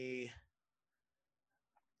a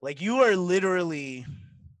like you are literally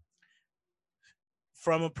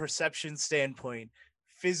from a perception standpoint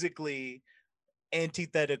physically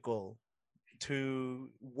antithetical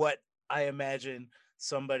to what I imagine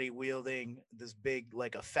somebody wielding this big,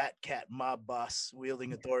 like a fat cat mob boss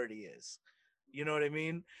wielding authority is. You know what I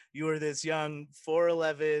mean? You are this young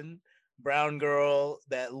 4'11" brown girl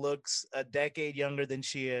that looks a decade younger than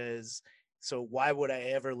she is. So why would I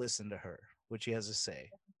ever listen to her? What she has to say,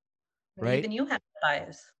 And right? even you have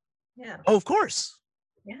bias. Yeah. Oh, of course.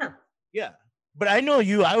 Yeah. Yeah. But I know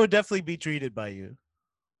you, I would definitely be treated by you.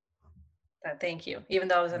 Thank you. Even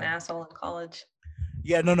though I was an Yeah. asshole in college.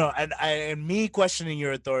 Yeah, no, no, and me questioning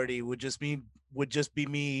your authority would just be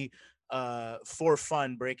me for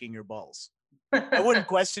fun breaking your balls. I wouldn't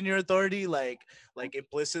question your authority like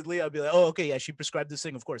implicitly. I'd be like, oh, okay, yeah, she prescribed this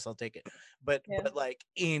thing, of course I'll take it. Yeah. But like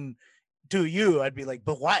in to you, I'd be like,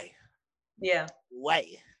 but why? Yeah. Why?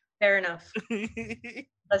 Fair enough.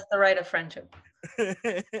 That's the right of friendship.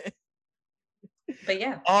 But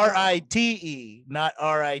yeah. RITE, not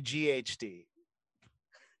RIGHT.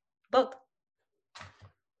 Both.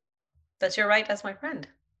 That's your right as my friend.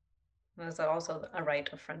 That's also a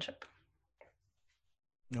right of friendship.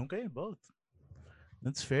 Okay, both.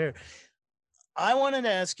 That's fair. I wanted to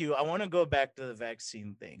ask you, I want to go back to the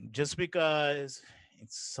vaccine thing just because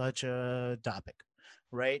it's such a topic,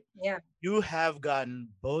 right? Yeah. You have gotten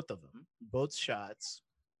both of them, both shots.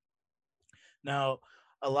 Now,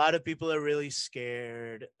 a lot of people are really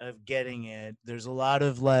scared of getting it. There's a lot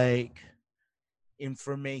of like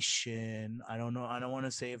information. I don't know. I don't want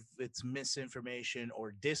to say if it's misinformation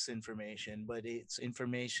or disinformation, but it's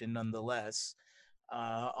information nonetheless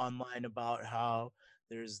online about how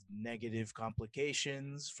there's negative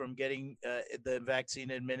complications from getting the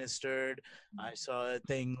vaccine administered. I saw a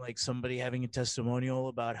thing like somebody having a testimonial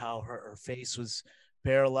about how her face was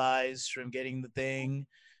paralyzed from getting the thing,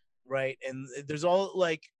 right? And there's all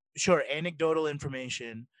like, sure, anecdotal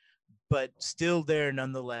information, but still there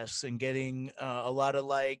nonetheless, and getting a lot of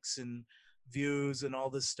likes and views and all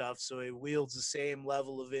this stuff. So it wields the same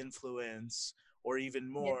level of influence or even Yeah.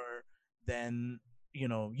 more than,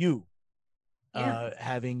 you Yeah.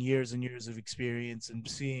 having years and years of experience and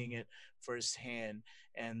seeing it firsthand,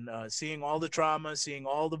 and seeing all the trauma, seeing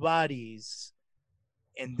all the bodies,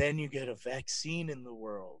 and then you get a vaccine in the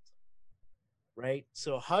world, right?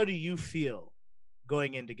 So how do you feel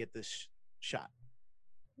going in to get this shot?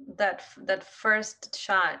 That first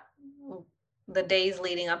shot, the days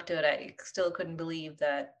leading up to it, I still couldn't believe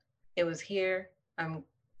that it was here. I'm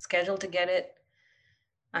scheduled to get it.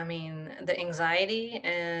 I mean, the anxiety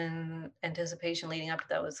and anticipation leading up to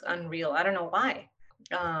that was unreal. I don't know why.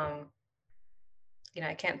 Um,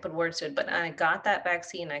 I can't put words to it, but I got that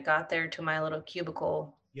vaccine. I got there to my little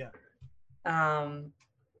cubicle. Yeah. Um,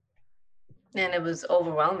 and it was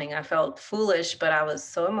overwhelming. I felt foolish, but I was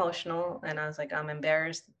so emotional and I was like, I'm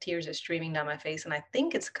embarrassed. Tears are streaming down my face. And I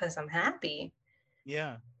think it's because I'm happy.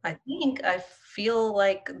 Yeah. I feel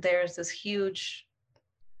like there's this huge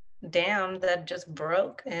dam that just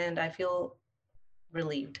broke and I feel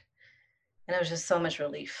relieved. And it was just so much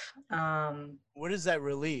relief. What is that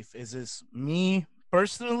relief? Is this me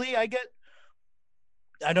personally? I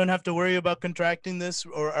don't have to worry about contracting this,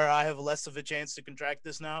 or I have less of a chance to contract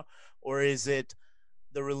this now, or is it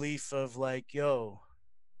the relief of like, yo,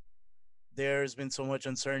 there's been so much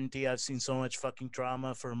uncertainty. I've seen so much fucking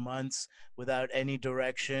trauma for months without any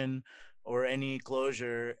direction or any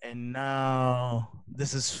closure, and now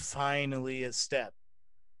this is finally a step.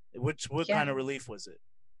 What Yeah. kind of relief was it?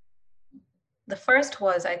 The first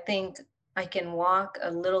was I think I can walk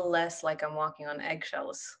a little less like I'm walking on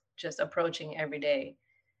eggshells, just approaching every day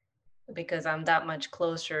because I'm that much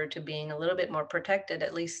closer to being a little bit more protected,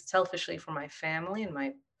 at least selfishly for my family and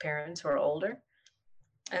my parents who are older.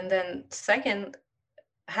 And then, second,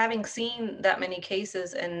 having seen that many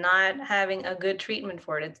cases and not having a good treatment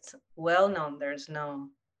for it, it's well known there's no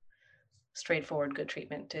straightforward good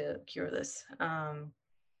treatment to cure this.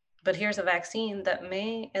 But here's a vaccine that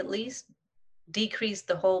may at least decrease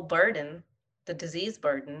the whole burden, the disease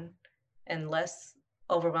burden, and less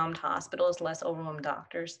overwhelmed hospitals, less overwhelmed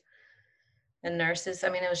doctors and nurses. I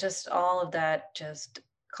mean, it was just all of that just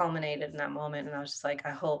culminated in that moment. And I was just like,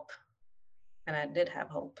 I hope. And I did have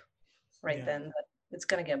hope right Yeah. then that it's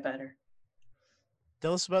going to get better.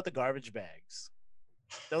 Tell us about the garbage bags.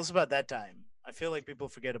 Tell us about that time. I feel like people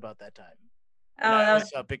forget about that time. And Oh, I that always was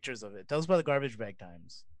saw pictures of it. Tell us about the garbage bag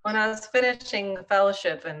times. when I was finishing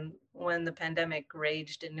fellowship and when the pandemic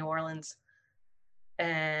raged in New Orleans,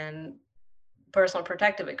 and personal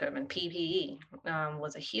protective equipment, PPE,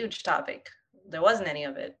 was a huge topic. There wasn't any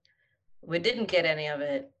of it. We didn't get any of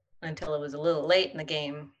it until it was a little late in the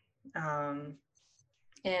game. Um,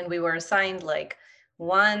 and we were assigned like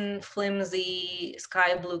one flimsy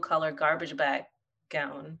sky blue color garbage bag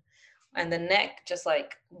gown. And the neck just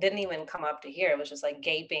like didn't even come up to here. It was just like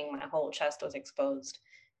gaping. My whole chest was exposed.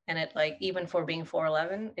 And it like, even for being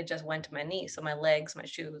 4'11", it just went to my knees. So my legs, my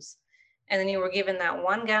shoes. And then you were given that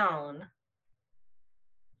one gown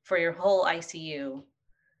for your whole ICU.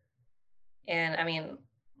 And I mean,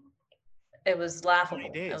 it was 20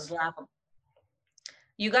 laughable. It was days. laughable.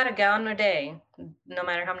 You got a gown a day, no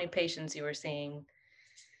matter how many patients you were seeing.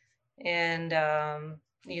 And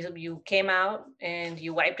you came out and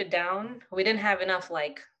you wiped it down. We didn't have enough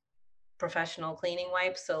like professional cleaning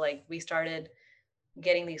wipes, so like we started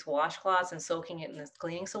getting these washcloths and soaking it in this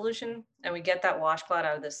cleaning solution. And we get that washcloth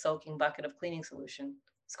out of this soaking bucket of cleaning solution,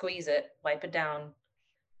 squeeze it, wipe it down,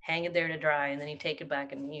 hang it there to dry, and then you take it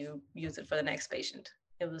back and you use it for the next patient.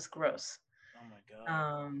 It was gross. Oh my god.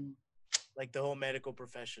 Um, Like the whole medical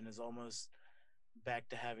profession is almost back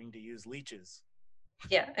to having to use leeches.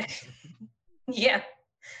 yeah, yeah.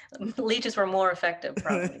 Leeches were more effective,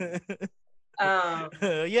 probably. Um,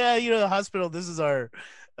 Yeah, the hospital. This is our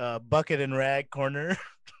bucket and rag corner.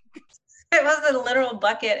 it was a literal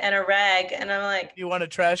bucket and a rag, and I'm like, You want a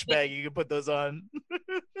trash bag, you can put those on.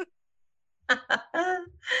 oh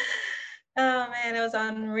man, it was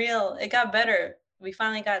unreal. It got better. We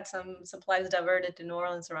finally got some supplies diverted to New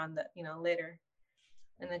Orleans around that, later,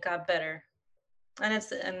 and it got better. And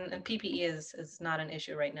and PPE is not an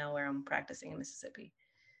issue right now where I'm practicing in Mississippi.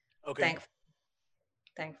 Okay.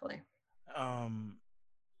 Thankfully. Um.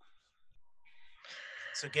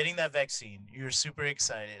 So getting that vaccine, you're super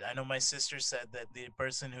excited. I know my sister said that the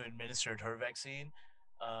person who administered her vaccine,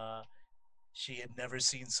 uh, she had never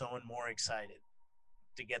seen someone more excited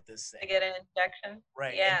to get this To thing. get an injection. Right.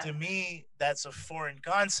 And Yeah. to me, that's a foreign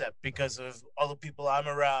concept because of all the people I'm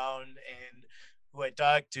around and who I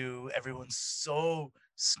talk to. Everyone's so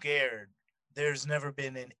scared. There's never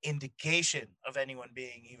been an indication of anyone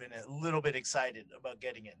being even a little bit excited about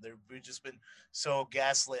getting it. We've just been so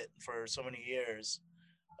gaslit for so many years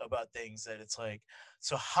about things that it's like,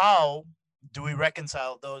 so how do we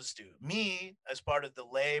reconcile those two? Me as part of the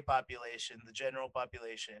lay population, the general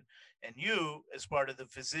population, and you as part of the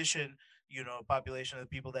physician, population of the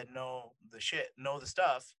people that know the shit, know the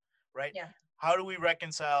stuff, right? Yeah. How do we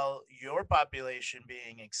reconcile your population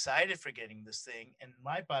being excited for getting this thing and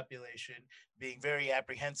my population being very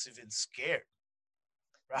apprehensive and scared?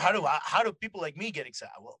 Right? Yeah. How do people like me get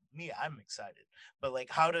excited? Well, me, I'm excited, but like,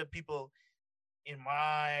 how do people in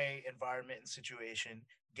my environment and situation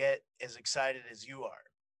get as excited as you are?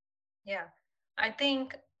 Yeah. I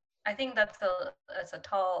think I think that's a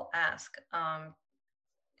tall ask.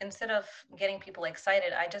 Instead of getting people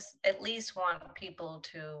excited, I just at least want people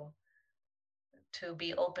to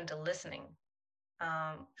be open to listening.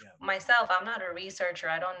 Yeah. Myself, I'm not a researcher.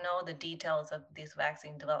 I don't know the details of this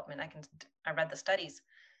vaccine development. I read the studies,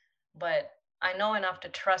 but I know enough to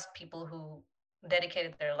trust people who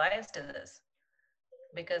dedicated their lives to this,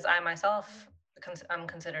 because I myself, I'm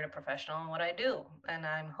considered a professional in what I do, and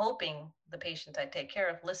I'm hoping the patients I take care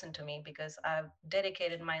of listen to me because I've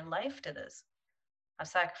dedicated my life to this. I've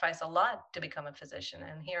sacrificed a lot to become a physician,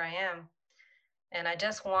 and here I am. And I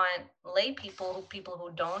just want lay people, people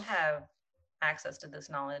who don't have access to this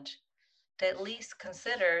knowledge, to at least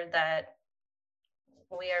consider that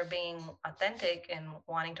we are being authentic and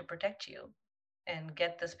wanting to protect you and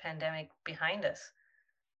get this pandemic behind us.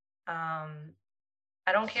 Um,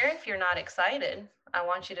 I don't care if you're not excited. I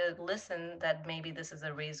want you to listen that maybe this is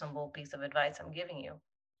a reasonable piece of advice I'm giving you.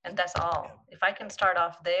 And that's Yeah. all. If I can start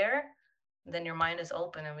off there, then your mind is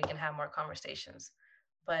open and we can have more conversations.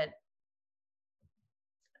 But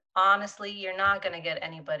honestly, you're not going to get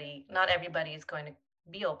anybody, not everybody is going to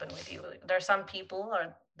be open with you. There's some people,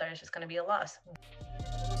 or there's just going to be a loss.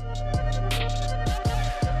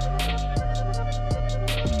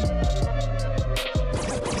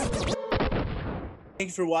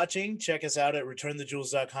 Thanks for watching. Check us out at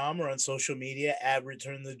returnthejewels.com or on social media at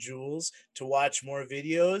returnthejewels to watch more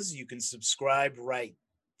videos. You can subscribe right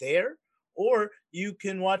there, or you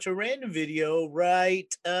can watch a random video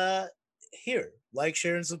right here. Like,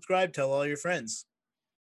 share, and subscribe. Tell all your friends.